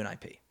it will give you an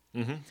IP.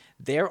 Mm-hmm.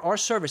 There are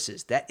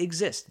services that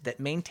exist that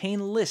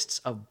maintain lists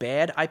of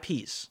bad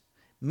IPs,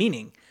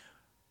 meaning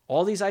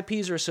all these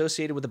IPs are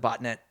associated with a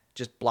botnet,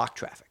 just block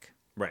traffic.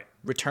 Right.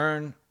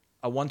 Return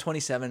a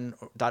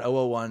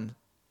 127.001,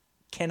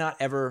 cannot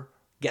ever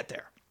get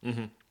there.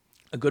 Mm-hmm.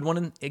 A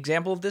good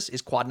example of this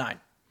is Quad 9.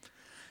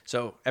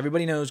 So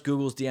everybody knows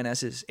Google's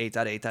DNS is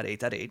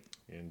 8.8.8.8.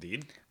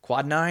 Indeed.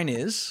 Quad 9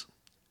 is,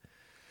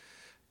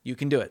 you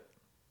can do it.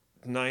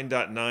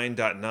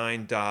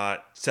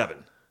 9.9.9.7.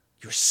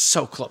 You're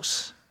so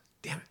close.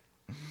 Damn it.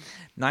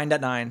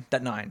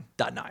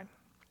 9.9.9.9.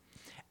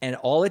 And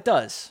all it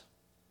does,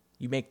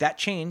 you make that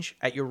change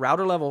at your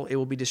router level, it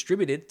will be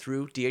distributed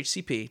through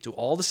DHCP to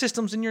all the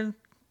systems in your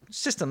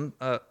system,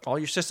 all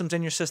your systems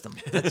in your system.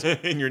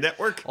 In your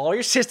network? All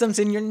your systems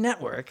in your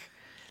network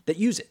that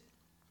use it.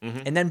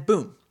 Mm-hmm. And then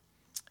boom,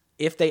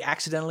 if they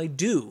accidentally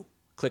do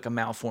click a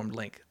malformed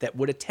link that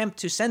would attempt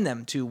to send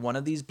them to one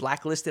of these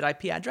blacklisted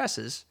IP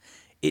addresses,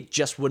 it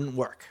just wouldn't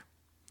work.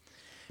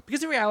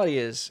 Because the reality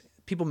is,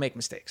 people make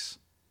mistakes.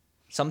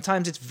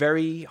 Sometimes it's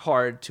very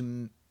hard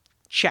to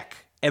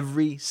check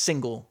every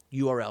single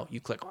URL you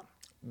click on.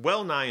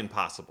 Well nigh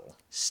impossible.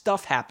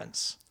 Stuff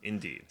happens.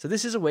 Indeed. So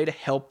this is a way to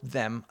help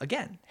them,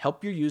 again,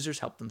 help your users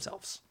help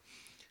themselves.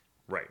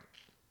 Right.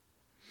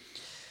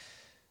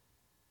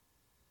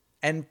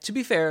 And to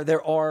be fair,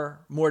 there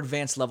are more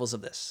advanced levels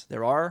of this.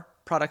 There are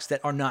products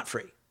that are not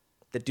free,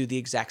 that do the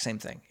exact same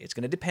thing. It's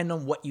going to depend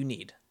on what you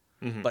need.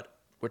 but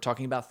we're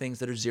talking about things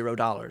that are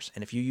 $0.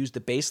 And if you use the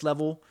base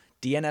level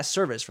DNS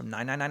service from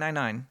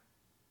 99999,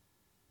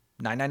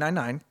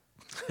 9999.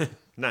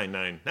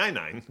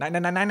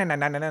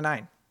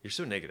 999999999. You're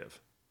so negative.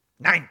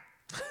 9.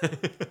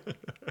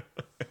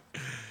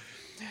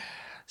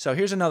 So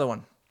here's another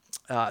one.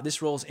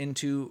 This rolls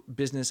into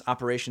business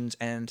operations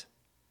and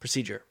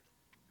procedure.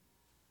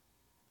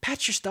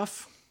 Patch your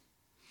stuff.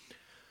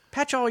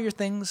 Patch all your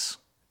things,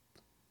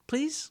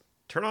 please.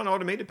 Turn on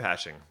automated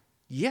patching.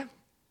 Yeah.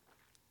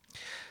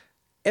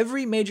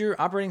 Every major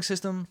operating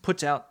system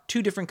puts out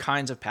 2 different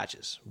kinds of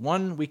patches.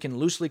 One we can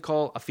loosely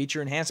call a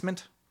feature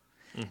enhancement,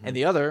 and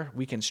the other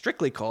we can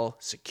strictly call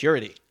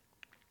security.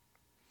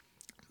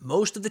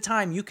 Most of the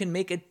time, you can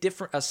make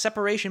a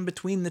separation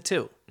between the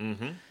two.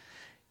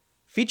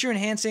 Feature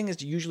enhancing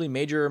is usually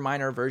major or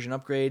minor version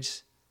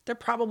upgrades. They're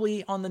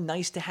probably on the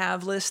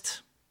nice-to-have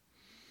list.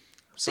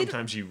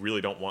 Sometimes you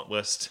really don't want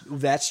list.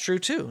 That's true,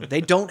 too.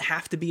 They don't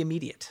have to be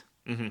immediate.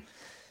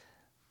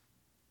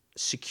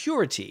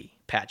 Security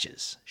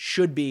patches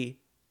should be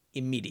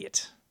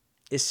immediate,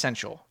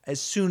 essential,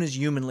 as soon as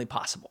humanly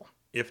possible.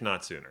 If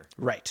not sooner.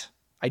 Right.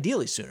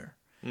 Ideally sooner.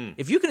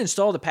 If you can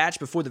install the patch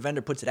before the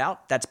vendor puts it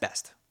out, that's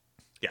best.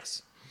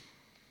 Yes.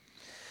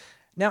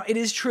 Now, it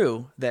is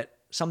true that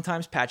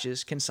sometimes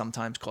patches can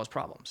sometimes cause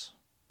problems,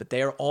 but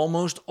they are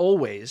almost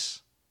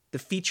always the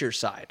feature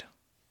side.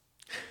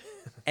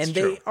 And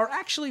they are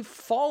actually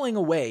falling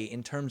away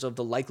in terms of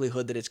the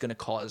likelihood that it's going to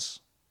cause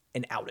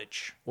an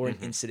outage or an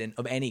incident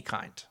of any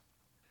kind.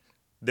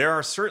 There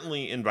are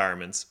certainly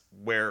environments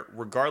where,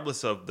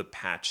 regardless of the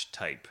patch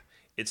type,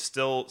 it's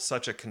still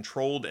such a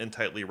controlled and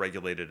tightly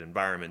regulated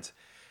environment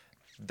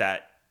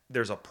that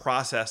there's a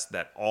process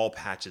that all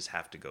patches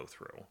have to go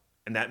through.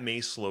 And that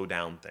may slow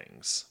down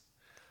things.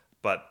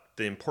 But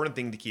the important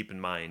thing to keep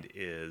in mind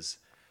is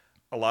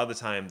a lot of the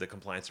time the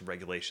compliance and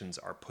regulations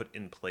are put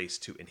in place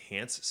to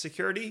enhance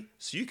security.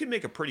 So you can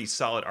make a pretty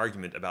solid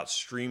argument about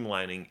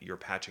streamlining your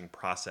patching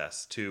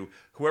process to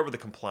whoever the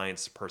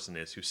compliance person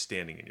is who's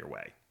standing in your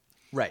way.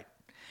 Right.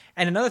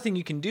 And another thing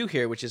you can do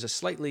here, which is a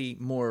slightly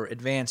more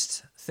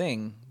advanced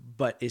thing,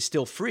 but is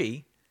still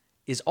free,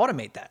 is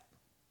automate that.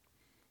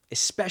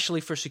 Especially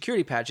for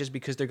security patches,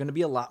 because they're going to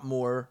be a lot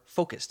more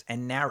focused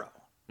and narrow.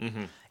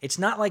 It's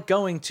not like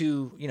going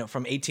to,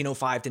 from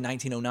 1805 to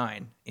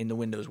 1909 in the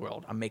Windows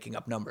world. I'm making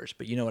up numbers,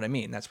 but you know what I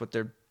mean. That's what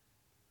they're...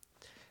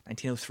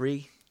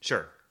 1903?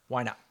 Sure.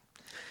 Why not?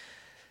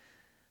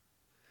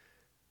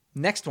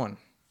 Next one.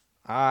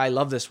 I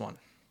love this one.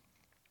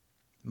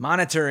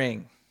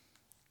 Monitoring.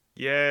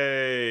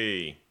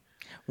 Yay.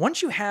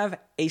 Once you have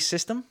a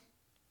system,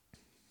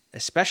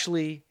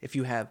 especially if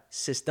you have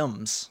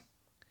systems,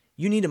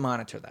 you need to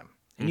monitor them.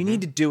 And you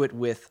need to do it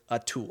with a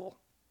tool.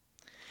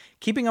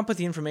 Keeping up with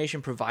the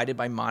information provided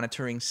by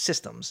monitoring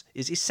systems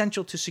is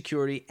essential to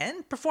security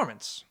and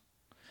performance.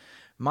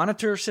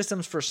 Monitor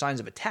systems for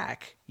signs of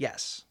attack,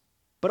 yes,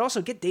 but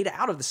also get data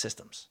out of the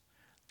systems.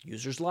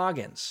 Users'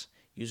 logins,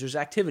 users'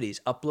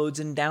 activities, uploads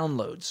and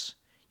downloads.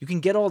 You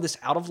can get all this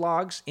out of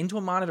logs into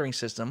a monitoring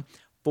system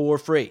for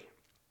free.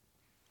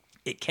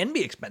 It can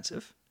be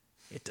expensive.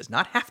 It does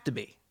not have to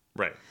be.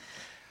 Right.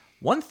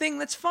 One thing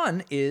that's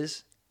fun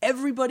is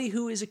everybody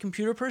who is a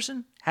computer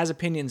person has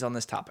opinions on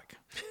this topic.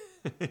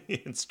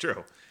 It's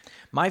true.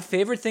 My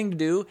favorite thing to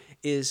do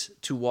is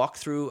to walk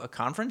through a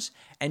conference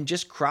and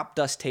just crop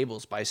dust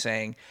tables by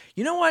saying,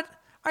 you know what?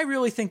 I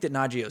really think that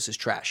Nagios is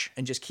trash,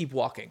 and just keep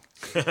walking.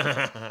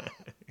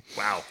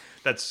 Wow.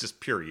 That's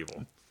just pure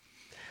evil.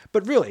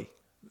 But really,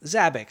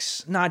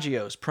 Zabbix,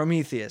 Nagios,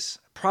 Prometheus,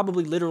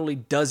 probably literally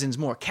dozens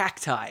more.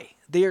 Cacti.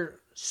 There are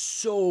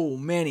so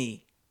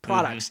many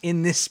products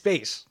in this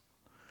space.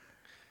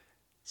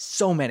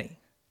 So many.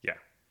 Yeah.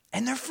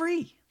 And they're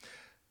free.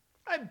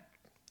 I'm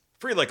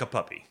free like a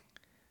puppy.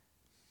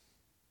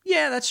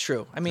 Yeah, that's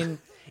true. I mean,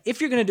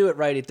 if you're going to do it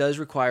right, it does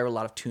require a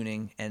lot of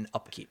tuning and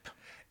upkeep.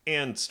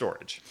 And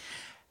storage.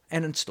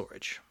 And in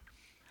storage.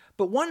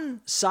 But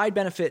one side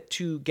benefit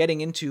to getting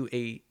into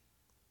a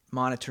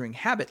monitoring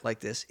habit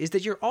like this is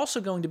that you're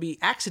also going to be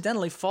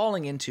accidentally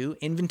falling into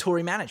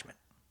inventory management.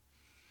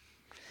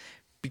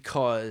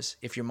 Because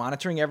if you're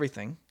monitoring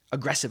everything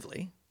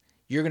aggressively,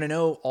 you're going to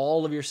know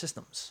all of your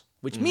systems,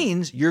 which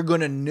means you're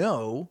going to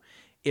know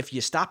if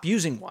you stop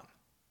using one.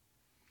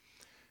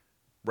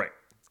 Right.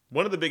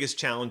 One of the biggest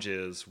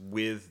challenges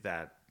with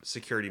that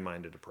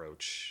security-minded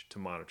approach to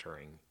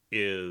monitoring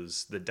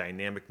is the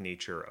dynamic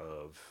nature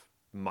of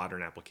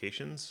modern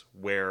applications,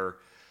 where,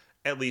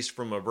 at least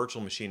from a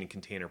virtual machine and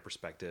container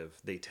perspective,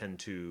 they tend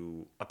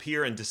to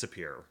appear and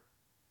disappear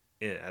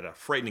at a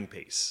frightening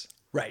pace.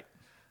 Right.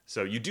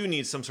 So you do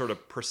need some sort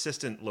of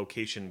persistent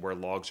location where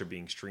logs are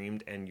being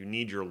streamed, and you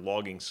need your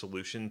logging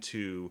solution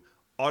to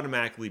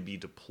automatically be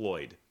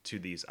deployed to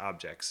these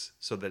objects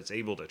so that it's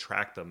able to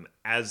track them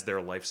as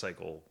their life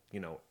cycle,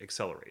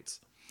 accelerates.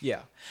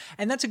 Yeah.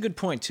 And that's a good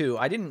point too.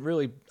 I didn't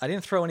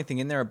throw anything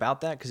in there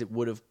about that because it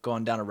would have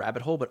gone down a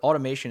rabbit hole, but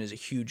automation is a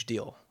huge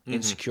deal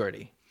in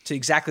security. to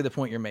exactly the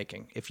point you're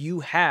making. If you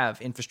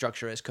have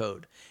infrastructure as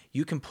code,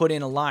 you can put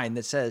in a line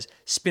that says,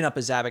 spin up a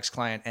Zabbix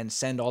client and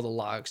send all the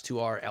logs to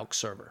our Elk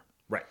server.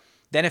 Right.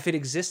 Then if it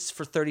exists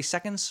for 30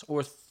 seconds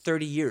or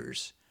 30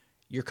 years,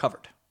 you're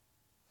covered.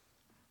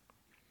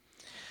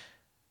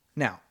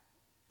 Now,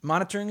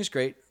 monitoring is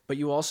great, but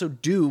you also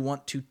do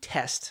want to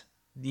test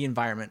the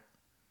environment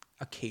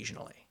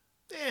occasionally.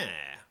 Yeah.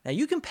 Now,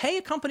 you can pay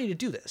a company to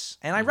do this,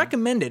 and I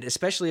recommend it,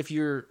 especially if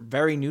you're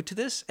very new to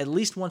this, at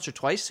least once or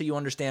twice so you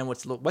understand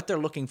what they're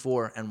looking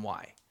for and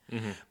why.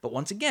 But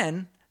once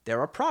again, there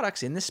are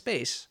products in this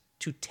space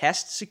to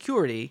test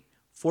security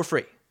for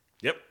free.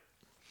 Yep.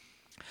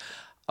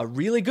 A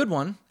really good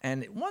one,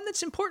 and one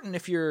that's important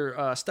if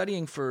you're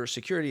studying for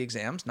security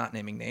exams, not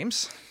naming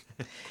names,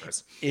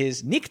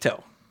 is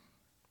Nikto.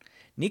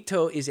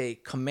 Nikto is a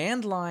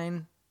command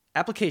line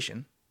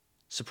application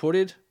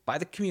supported by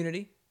the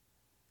community.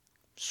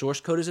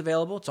 Source code is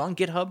available. It's on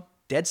GitHub.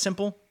 Dead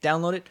simple.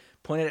 Download it,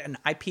 point it at an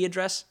IP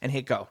address, and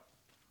hit go.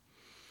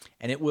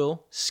 And it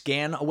will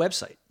scan a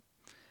website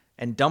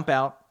and dump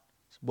out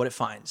what it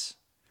finds.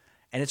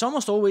 And it's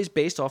almost always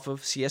based off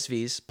of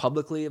CSVs,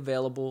 publicly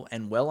available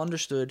and well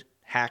understood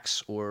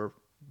hacks or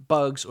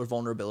bugs or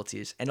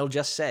vulnerabilities. And it'll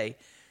just say,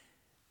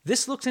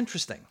 this looks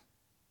interesting.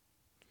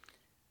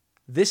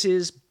 This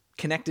is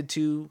connected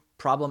to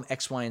problem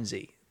X, Y, and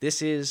Z.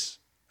 This is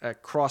a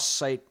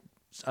cross-site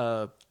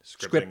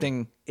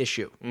scripting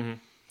issue.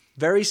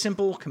 Very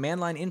simple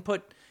command line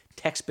input,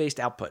 text-based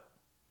output.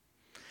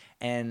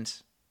 And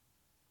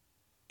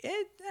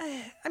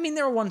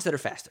there are ones that are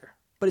faster,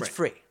 but it's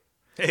free.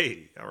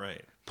 Hey, all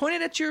right. Point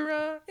it at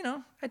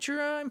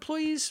your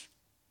employee's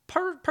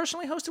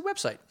personally hosted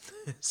website.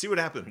 See what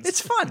happens. It's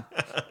fun.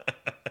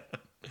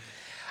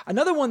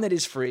 Another one that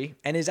is free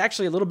and is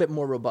actually a little bit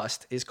more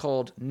robust is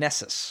called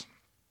Nessus.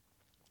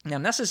 Now,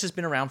 Nessus has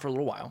been around for a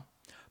little while,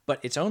 but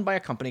it's owned by a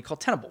company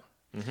called Tenable.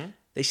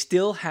 They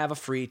still have a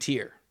free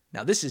tier.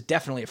 Now, this is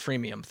definitely a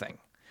freemium thing,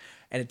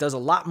 and it does a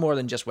lot more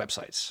than just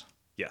websites.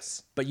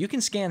 Yes. But you can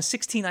scan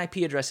 16 IP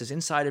addresses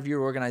inside of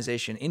your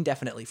organization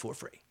indefinitely for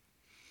free.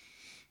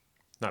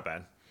 Not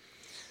bad.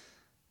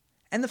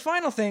 And the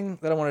final thing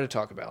that I wanted to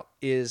talk about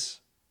is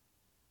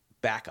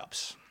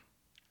backups.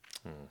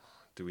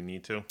 Do we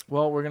need to?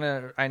 Well, we're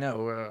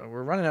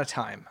running out of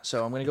time,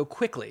 so I'm going to go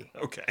quickly.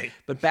 Okay.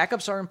 But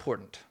backups are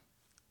important.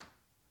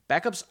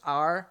 Backups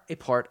are a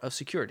part of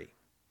security.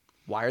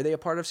 Why are they a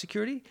part of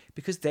security?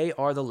 Because they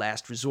are the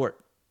last resort.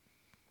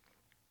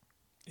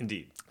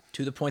 Indeed.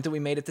 To the point that we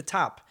made at the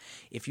top.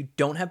 If you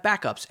don't have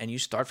backups and you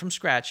start from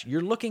scratch,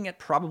 you're looking at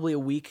probably a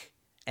week,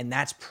 and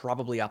that's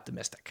probably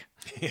optimistic.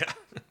 Yeah.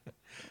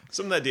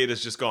 Some of that data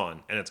is just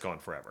gone, and it's gone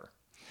forever.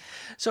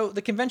 So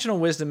the conventional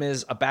wisdom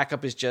is a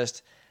backup is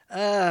just,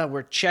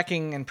 we're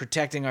checking and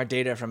protecting our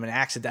data from an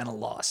accidental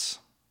loss.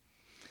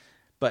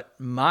 But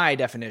my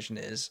definition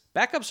is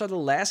backups are the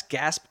last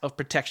gasp of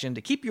protection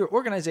to keep your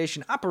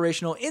organization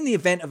operational in the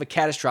event of a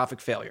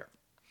catastrophic failure,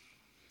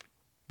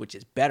 which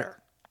is better.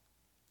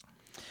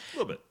 A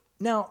little bit.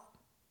 Now,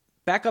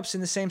 backups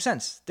in the same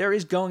sense. There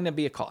is going to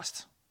be a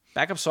cost.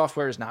 Backup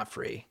software is not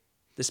free.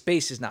 The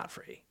space is not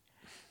free.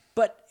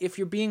 But if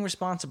you're being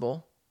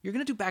responsible, you're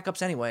going to do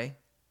backups anyway.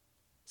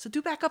 So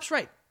do backups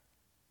right.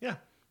 Yeah.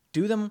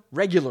 Do them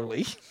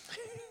regularly.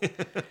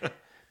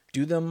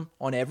 Do them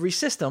on every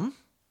system.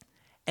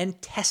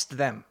 And test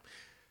them.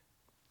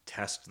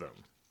 Test them.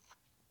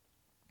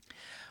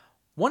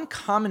 One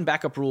common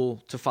backup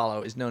rule to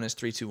follow is known as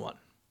 3-2-1.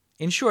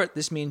 In short,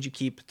 this means you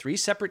keep 3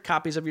 separate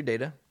copies of your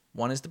data.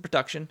 1 is the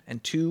production,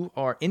 and 2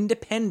 are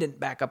independent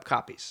backup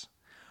copies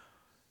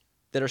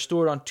that are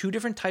stored on 2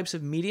 different types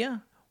of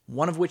media,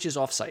 one of which is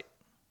offsite.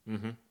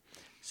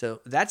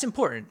 So that's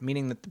important,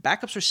 meaning that the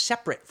backups are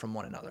separate from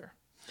one another.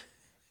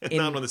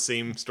 Not on the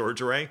same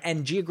storage array?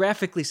 And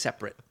geographically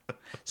separate.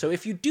 So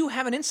if you do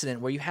have an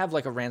incident where you have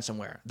like a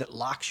ransomware that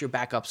locks your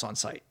backups on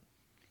site,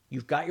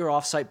 you've got your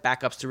offsite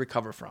backups to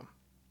recover from.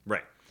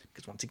 Right.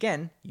 Because once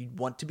again, you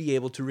want to be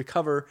able to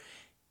recover,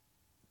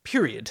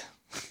 period.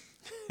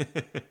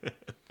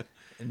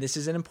 And this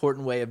is an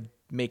important way of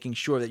making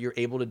sure that you're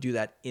able to do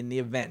that in the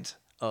event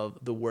of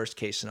the worst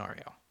case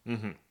scenario.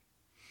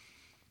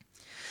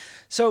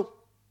 So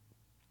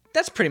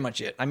that's pretty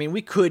much it. I mean,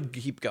 we could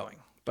keep going,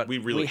 but we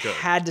really could.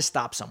 Had to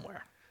stop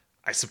somewhere.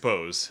 I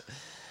suppose.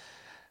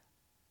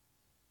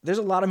 There's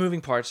a lot of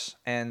moving parts,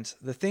 and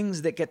the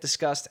things that get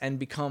discussed and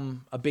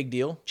become a big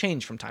deal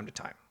change from time to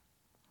time.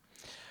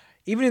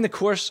 Even in the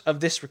course of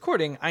this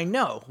recording, I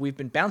know we've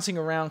been bouncing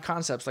around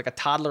concepts like a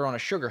toddler on a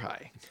sugar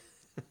high.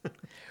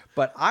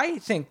 But I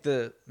think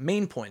the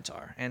main points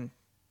are, and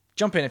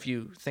jump in if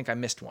you think I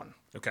missed one.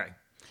 Okay.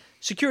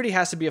 Security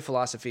has to be a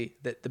philosophy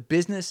that the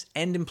business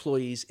and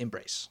employees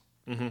embrace.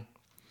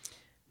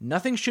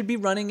 Nothing should be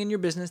running in your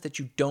business that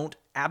you don't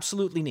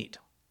absolutely need.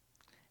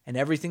 And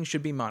everything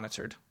should be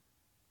monitored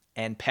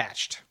and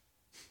patched.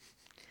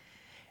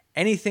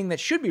 Anything that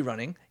should be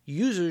running,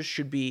 users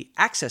should be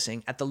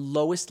accessing at the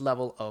lowest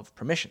level of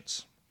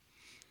permissions.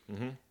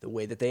 The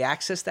way that they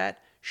access that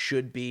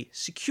should be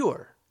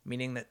secure,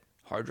 meaning that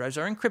hard drives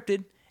are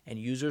encrypted and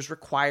users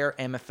require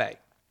MFA.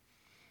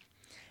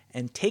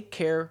 And take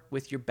care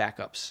with your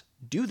backups.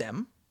 Do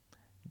them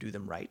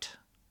right,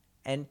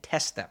 and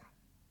test them.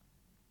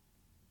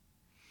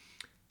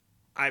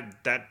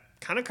 That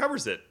kind of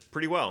covers it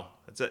pretty well.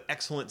 That's an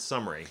excellent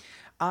summary.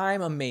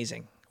 I'm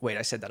amazing. Wait,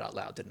 I said that out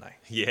loud, didn't I?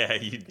 Yeah,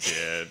 you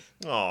did.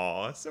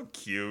 Aw, that's so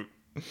cute.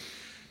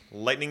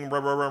 Lightning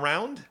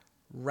round?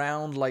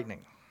 Round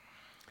lightning.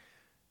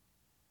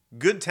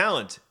 Good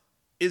talent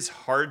is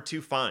hard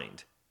to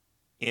find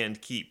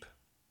and keep.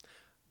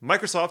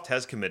 Microsoft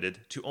has committed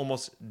to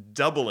almost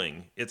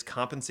doubling its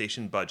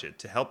compensation budget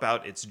to help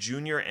out its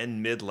junior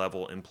and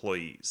mid-level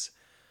employees.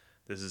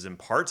 This is in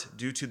part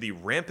due to the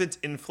rampant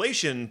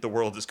inflation the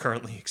world is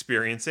currently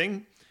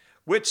experiencing,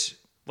 which,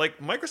 like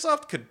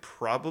Microsoft, could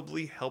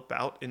probably help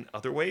out in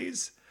other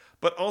ways,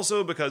 but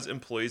also because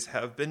employees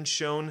have been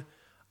shown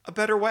a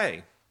better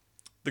way.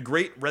 The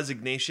Great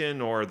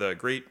Resignation, or the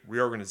Great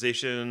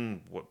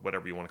Reorganization,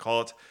 whatever you want to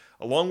call it,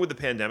 along with the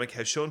pandemic,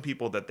 has shown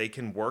people that they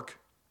can work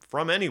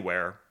from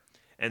anywhere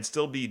and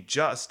still be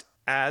just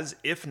as,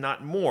 if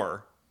not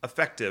more,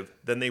 effective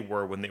than they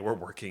were when they were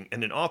working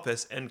in an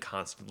office and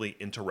constantly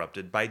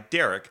interrupted by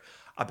Derek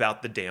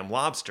about the damn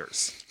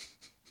lobsters.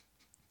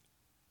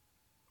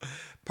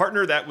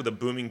 Partner that with a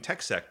booming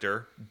tech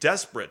sector,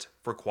 desperate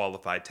for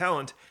qualified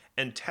talent,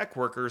 and tech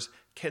workers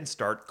can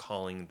start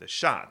calling the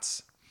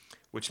shots.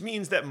 Which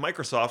means that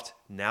Microsoft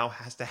now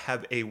has to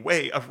have a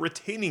way of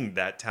retaining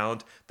that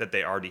talent that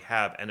they already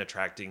have and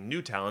attracting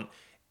new talent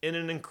in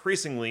an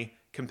increasingly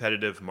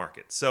competitive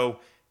market.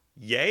 So,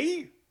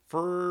 yay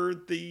for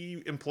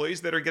the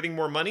employees that are getting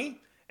more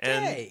money.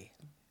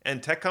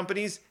 And tech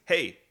companies,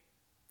 hey,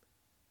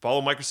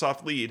 follow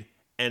Microsoft lead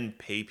and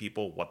pay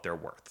people what they're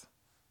worth.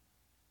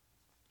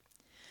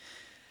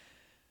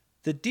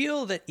 The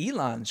deal that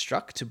Elon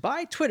struck to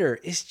buy Twitter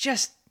is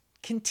just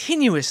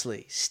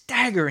continuously,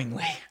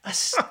 staggeringly,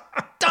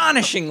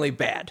 astonishingly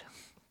bad.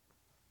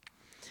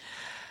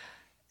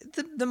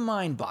 The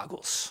mind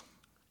boggles.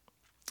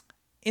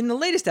 In the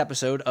latest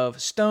episode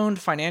of Stoned,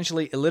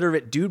 Financially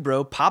Illiterate Dude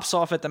Bro pops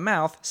off at the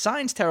mouth,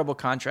 signs terrible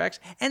contracts,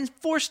 and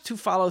forced to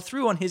follow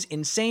through on his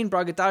insane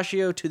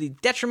braggadocio to the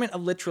detriment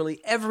of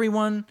literally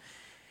everyone,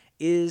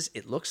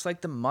 it looks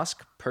like the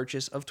Musk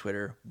purchase of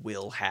Twitter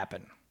will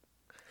happen.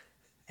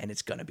 And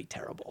it's going to be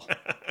terrible.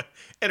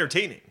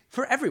 Entertaining.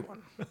 For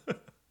everyone.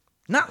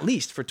 Not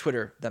least for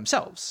Twitter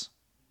themselves.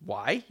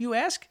 Why, you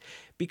ask?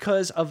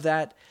 Because of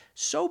that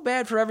so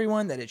bad for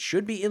everyone that it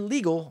should be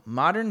illegal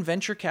modern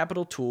venture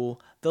capital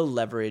tool, the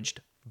leveraged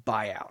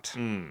buyout.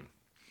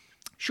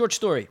 Short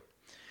story.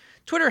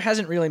 Twitter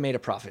hasn't really made a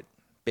profit,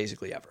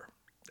 basically ever.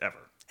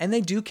 And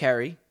they do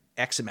carry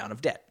X amount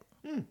of debt.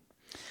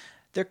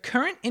 Their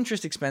current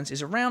interest expense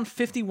is around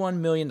 $51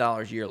 million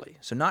yearly,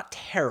 so not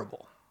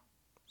terrible,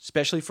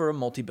 especially for a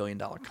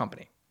multi-billion-dollar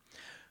company.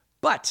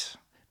 But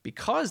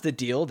because the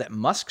deal that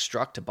Musk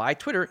struck to buy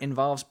Twitter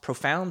involves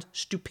profound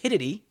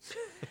stupidity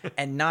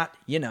and not,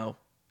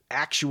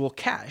 actual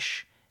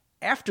cash,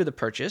 after the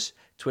purchase,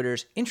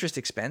 Twitter's interest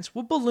expense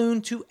will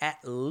balloon to at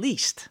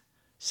least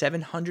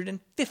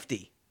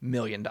 $750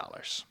 million.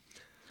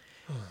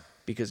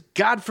 Because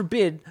God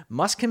forbid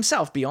Musk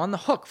himself be on the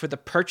hook for the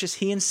purchase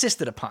he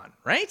insisted upon,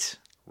 right?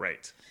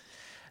 Right.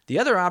 The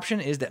other option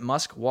is that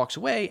Musk walks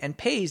away and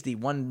pays the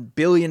 $1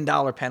 billion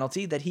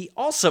penalty that he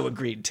also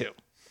agreed to.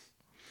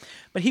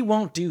 But he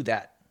won't do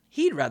that.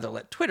 He'd rather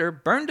let Twitter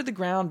burn to the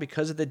ground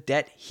because of the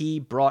debt he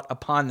brought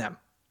upon them.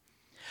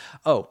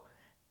 Oh,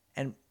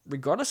 and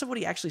regardless of what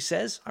he actually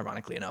says,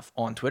 ironically enough,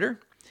 on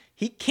Twitter,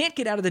 he can't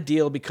get out of the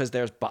deal because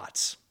there's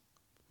bots.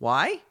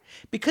 Why?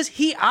 Because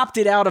he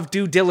opted out of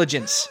due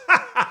diligence.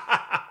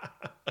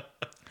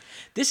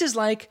 This is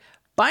like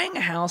buying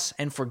a house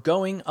and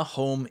forgoing a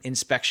home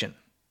inspection.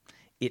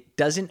 It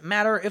doesn't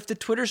matter if the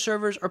Twitter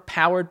servers are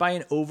powered by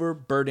an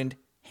overburdened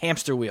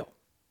hamster wheel.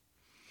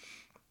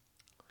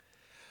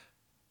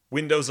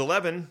 Windows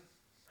 11,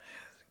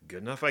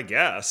 good enough, I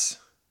guess.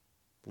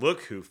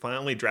 Look who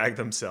finally dragged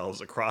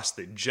themselves across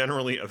the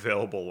generally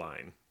available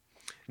line.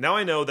 Now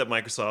I know that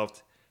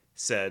Microsoft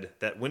said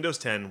that Windows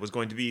 10 was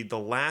going to be the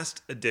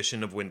last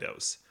edition of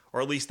Windows,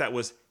 or at least that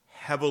was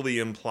heavily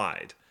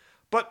implied.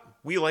 But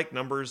we like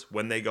numbers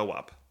when they go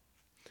up.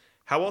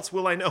 How else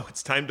will I know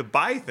it's time to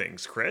buy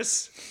things,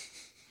 Chris?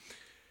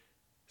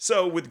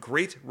 So, with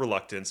great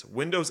reluctance,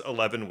 Windows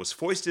 11 was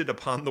foisted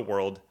upon the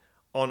world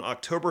on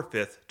October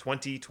 5th,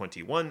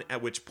 2021,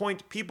 at which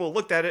point people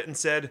looked at it and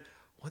said,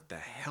 "What the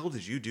hell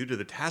did you do to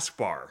the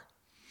taskbar?"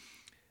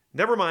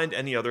 Never mind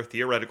any other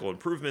theoretical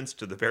improvements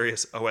to the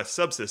various OS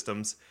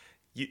subsystems,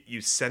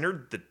 you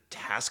centered the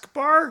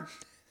taskbar?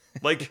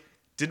 Like,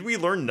 did we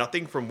learn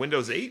nothing from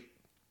Windows 8?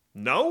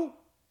 No?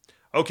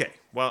 Okay,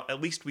 well,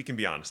 at least we can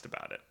be honest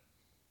about it.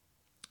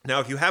 Now,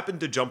 if you happen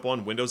to jump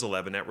on Windows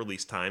 11 at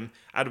release time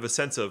out of a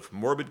sense of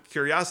morbid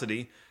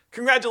curiosity,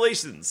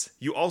 congratulations!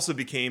 You also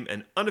became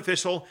an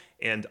unofficial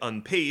and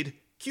unpaid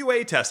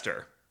QA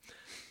tester.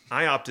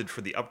 I opted for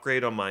the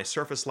upgrade on my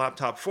Surface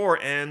Laptop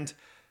 4, and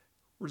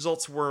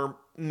results were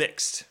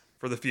mixed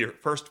for the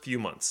first few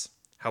months.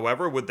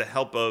 However, with the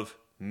help of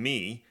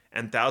me,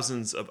 and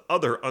thousands of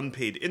other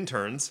unpaid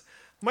interns,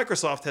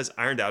 Microsoft has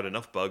ironed out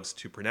enough bugs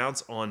to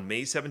pronounce on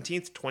May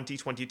 17th,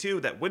 2022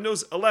 that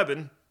Windows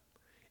 11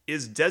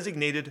 is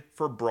designated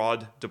for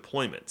broad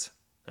deployment.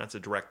 That's a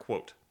direct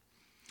quote.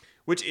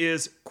 Which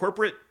is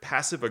corporate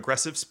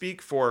passive-aggressive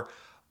speak for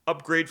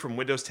upgrade from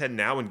Windows 10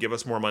 now and give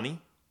us more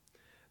money.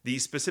 The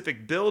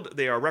specific build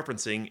they are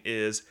referencing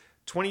is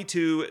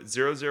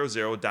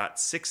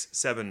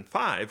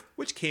 22.000.675,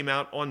 which came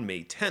out on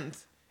May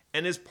 10th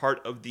and is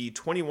part of the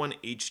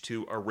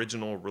 21H2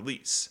 original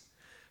release.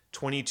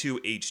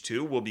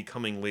 22H2 will be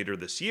coming later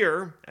this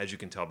year, as you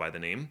can tell by the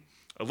name,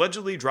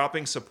 allegedly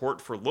dropping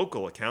support for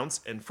local accounts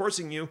and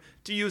forcing you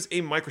to use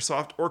a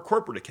Microsoft or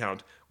corporate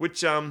account,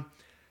 which I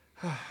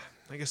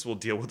guess we'll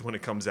deal with when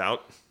it comes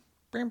out.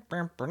 Boom.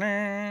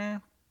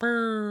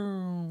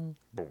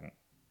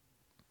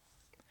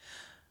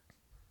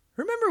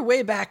 Remember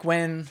way back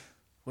when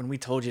we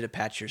told you to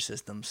patch your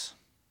systems?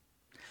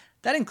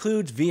 That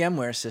includes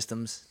VMware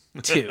systems,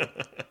 too.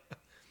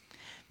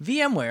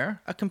 VMware,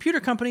 a computer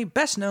company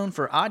best known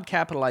for odd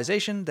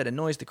capitalization that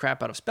annoys the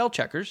crap out of spell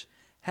checkers,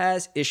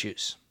 has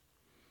issues.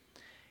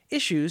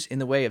 Issues in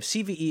the way of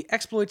CVE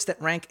exploits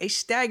that rank a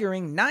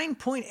staggering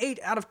 9.8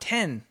 out of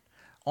 10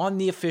 on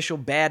the official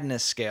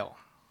badness scale.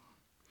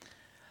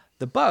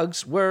 The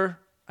bugs were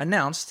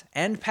announced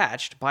and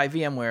patched by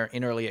VMware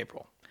in early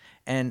April,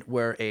 and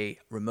were a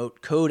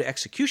remote code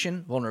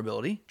execution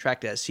vulnerability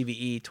tracked as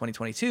CVE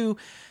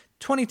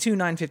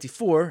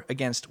 2022-22954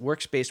 against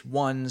Workspace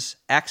ONE's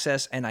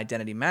Access and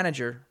Identity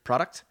Manager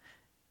product,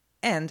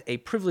 and a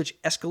privilege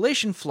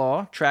escalation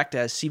flaw tracked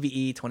as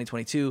CVE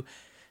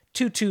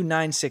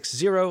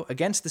 2022-22960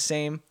 against the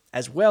same,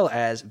 as well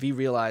as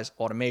vRealize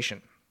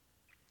automation.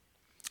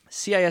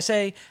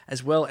 CISA,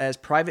 as well as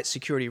private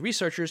security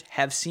researchers,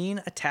 have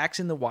seen attacks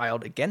in the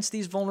wild against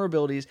these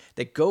vulnerabilities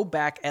that go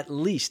back at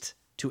least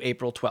to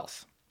April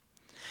 12th.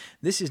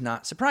 This is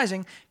not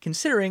surprising,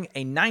 considering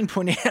a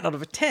 9.8 out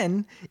of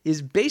 10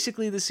 is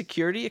basically the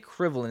security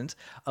equivalent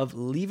of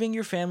leaving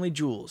your family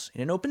jewels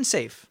in an open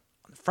safe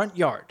on the front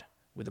yard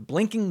with a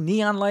blinking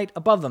neon light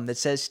above them that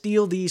says,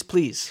 "Steal these,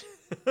 please."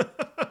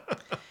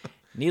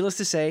 Needless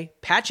to say,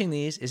 patching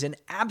these is an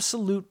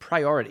absolute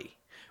priority,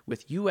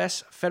 with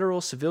U.S.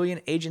 federal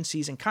civilian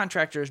agencies and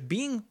contractors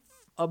being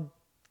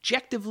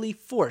objectively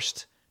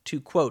forced to,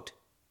 quote,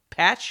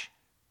 patch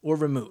or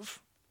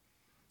remove.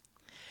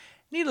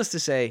 Needless to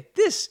say,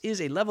 this is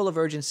a level of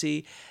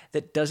urgency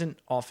that doesn't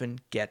often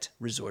get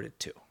resorted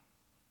to.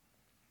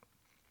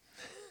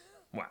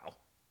 Wow.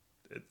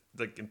 It's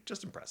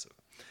just impressive.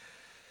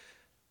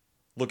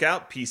 Look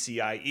out,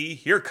 PCIe.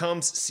 Here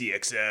comes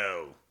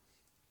CXL.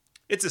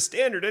 It's a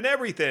standard in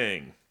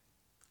everything.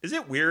 Is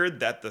it weird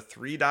that the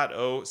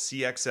 3.0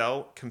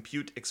 CXL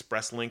Compute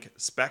Express Link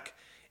spec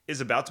is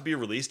about to be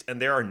released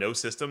and there are no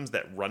systems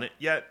that run it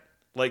yet?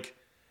 Like,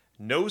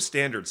 no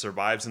standard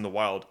survives in the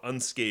wild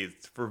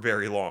unscathed for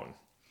very long.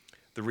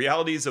 The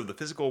realities of the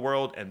physical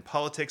world and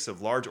politics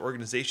of large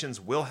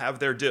organizations will have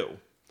their due.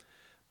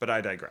 But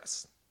I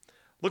digress.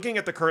 Looking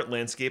at the current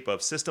landscape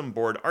of system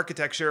board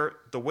architecture,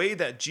 the way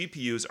that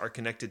GPUs are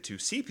connected to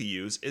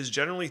CPUs is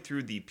generally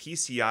through the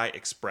PCI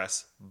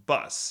Express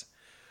bus.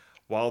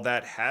 While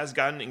that has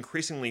gotten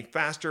increasingly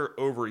faster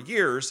over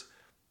years,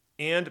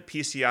 and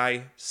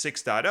PCI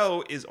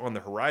 6.0 is on the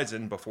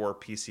horizon before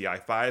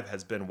PCI 5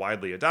 has been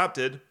widely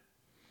adopted,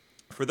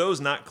 for those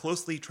not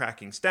closely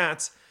tracking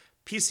stats,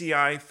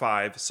 PCI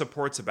 5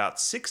 supports about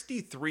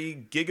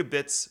 63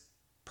 gigabits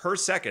per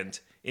second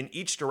in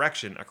each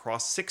direction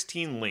across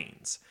 16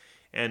 lanes,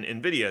 and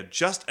NVIDIA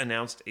just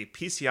announced a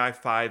PCI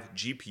 5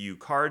 GPU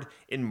card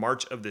in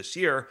March of this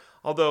year,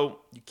 although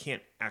you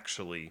can't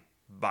actually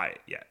buy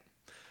it yet.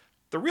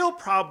 The real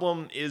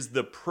problem is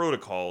the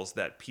protocols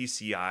that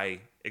PCI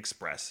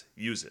Express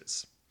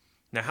uses.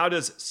 Now, how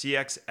does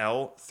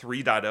CXL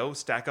 3.0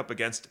 stack up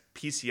against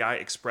PCI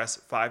Express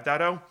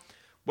 5.0?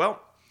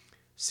 Well,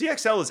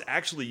 CXL is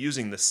actually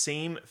using the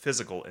same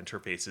physical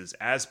interfaces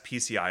as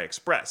PCI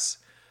Express.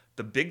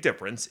 The big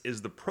difference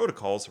is the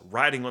protocols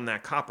riding on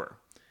that copper.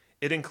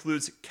 It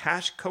includes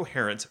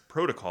cache-coherent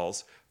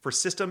protocols for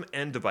system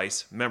and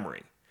device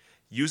memory.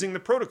 Using the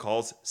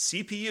protocols,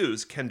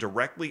 CPUs can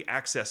directly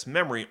access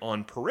memory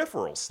on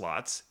peripheral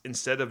slots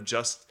instead of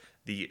just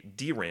the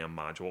DRAM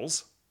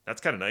modules.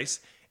 That's kind of nice.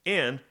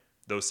 And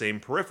those same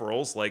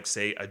peripherals, like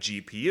say a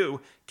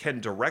GPU, can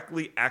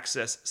directly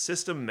access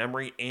system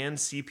memory and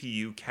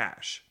CPU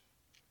cache.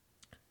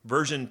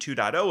 Version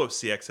 2.0 of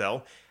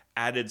CXL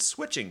added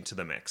switching to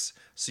the mix,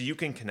 so you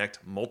can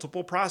connect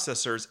multiple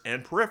processors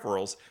and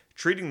peripherals,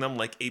 treating them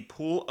like a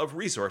pool of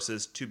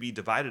resources to be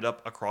divided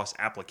up across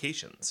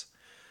applications.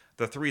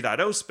 The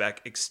 3.0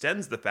 spec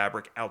extends the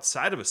fabric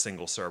outside of a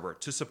single server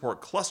to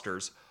support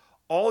clusters,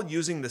 all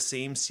using the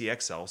same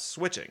CXL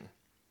switching.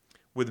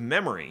 With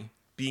memory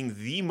being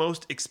the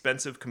most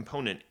expensive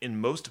component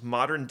in most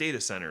modern data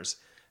centers,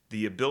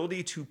 the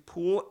ability to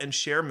pool and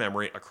share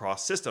memory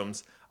across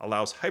systems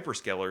allows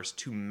hyperscalers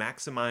to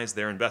maximize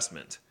their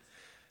investment.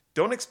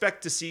 Don't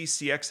expect to see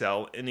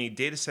CXL in a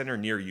data center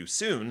near you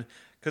soon,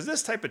 Because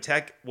this type of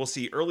tech will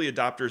see early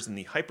adopters in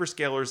the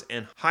hyperscalers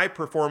and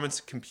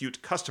high-performance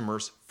compute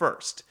customers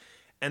first,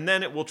 and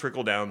then it will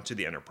trickle down to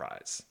the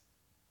enterprise.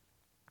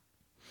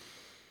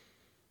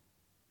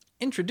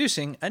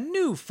 Introducing a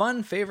new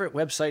fun favorite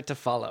website to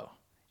follow.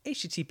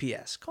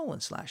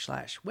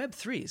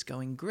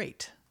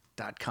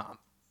 https://web3isgoinggreat.com.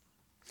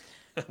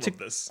 I love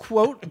this.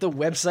 Quote the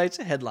website's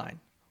headline,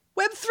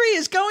 Web3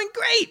 is going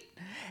great,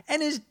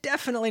 and is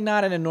definitely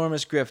not an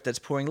enormous grift that's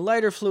pouring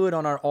lighter fluid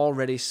on our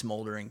already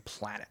smoldering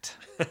planet.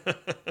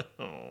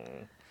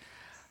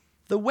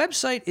 The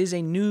website is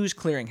a news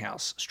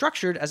clearinghouse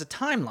structured as a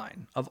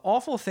timeline of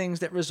awful things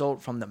that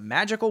result from the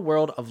magical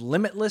world of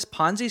limitless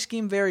Ponzi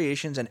scheme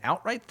variations and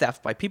outright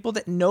theft by people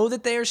that know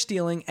that they are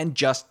stealing and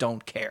just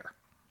don't care.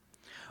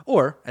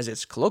 Or, as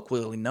it's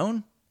colloquially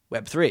known,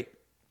 Web3.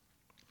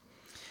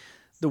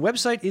 The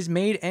website is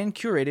made and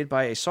curated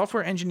by a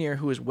software engineer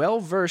who is well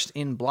versed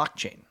in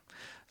blockchain.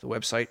 The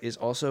website is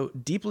also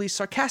deeply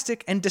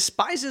sarcastic and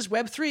despises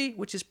Web3,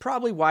 which is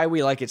probably why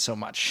we like it so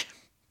much.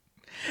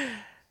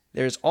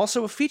 There's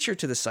also a feature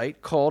to the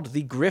site called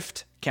the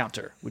Grift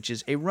Counter, which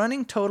is a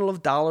running total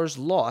of dollars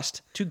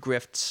lost to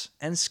grifts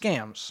and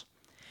scams.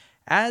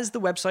 As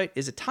the website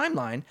is a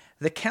timeline,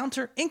 the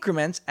counter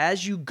increments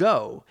as you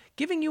go,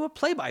 giving you a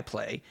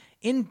play-by-play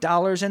in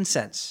dollars and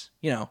cents.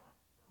 You know,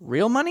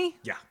 real money?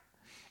 Yeah.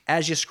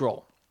 As you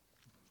scroll.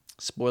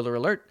 Spoiler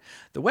alert,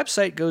 the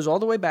website goes all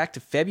the way back to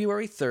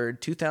February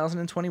 3rd,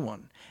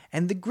 2021,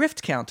 and the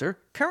grift counter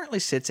currently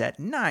sits at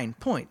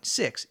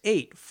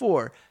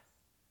 $9.684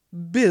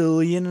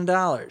 billion.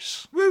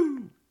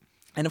 Woo!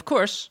 And of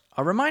course,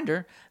 a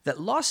reminder that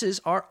losses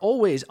are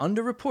always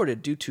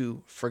underreported due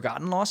to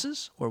forgotten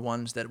losses, or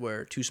ones that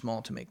were too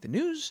small to make the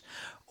news,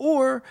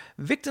 or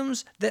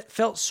victims that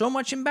felt so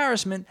much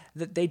embarrassment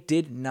that they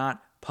did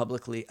not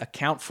publicly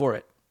account for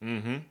it.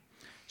 Mm-hmm.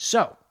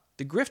 So,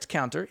 the grift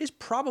counter is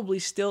probably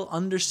still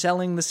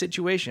underselling the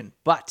situation,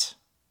 but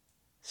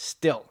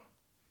still,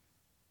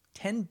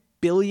 $10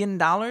 billion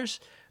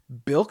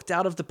bilked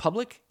out of the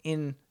public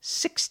in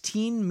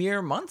 16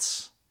 mere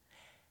months?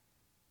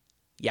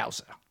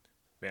 Yowza.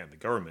 Man, the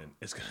government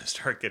is going to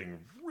start getting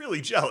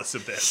really jealous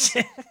of this.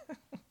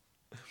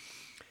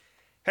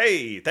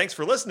 Hey, thanks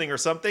for listening or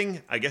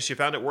something. I guess you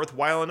found it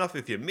worthwhile enough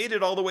if you made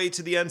it all the way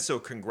to the end, so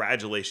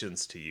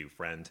congratulations to you,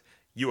 friend.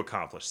 You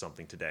accomplished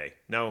something today.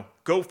 Now,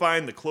 go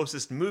find the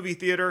closest movie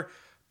theater,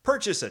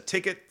 purchase a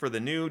ticket for the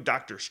new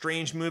Doctor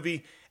Strange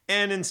movie,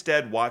 and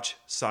instead watch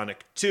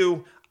Sonic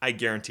 2. I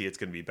guarantee it's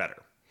going to be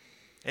better.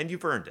 And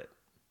you've earned it.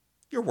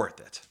 You're worth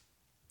it.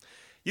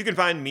 You can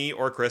find me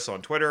or Chris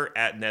on Twitter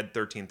at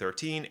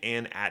Ned1313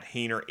 and at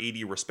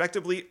Hainer80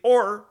 respectively,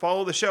 or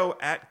follow the show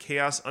at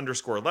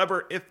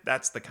chaos_lever if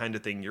that's the kind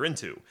of thing you're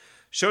into.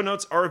 Show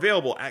notes are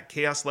available at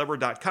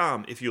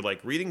chaoslever.com if you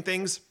like reading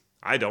things.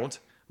 I don't.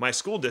 My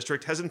school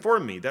district has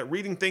informed me that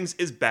reading things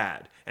is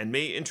bad and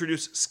may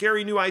introduce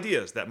scary new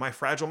ideas that my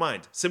fragile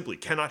mind simply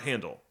cannot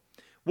handle.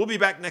 We'll be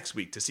back next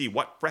week to see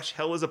what fresh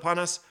hell is upon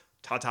us.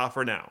 Ta-ta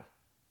for now.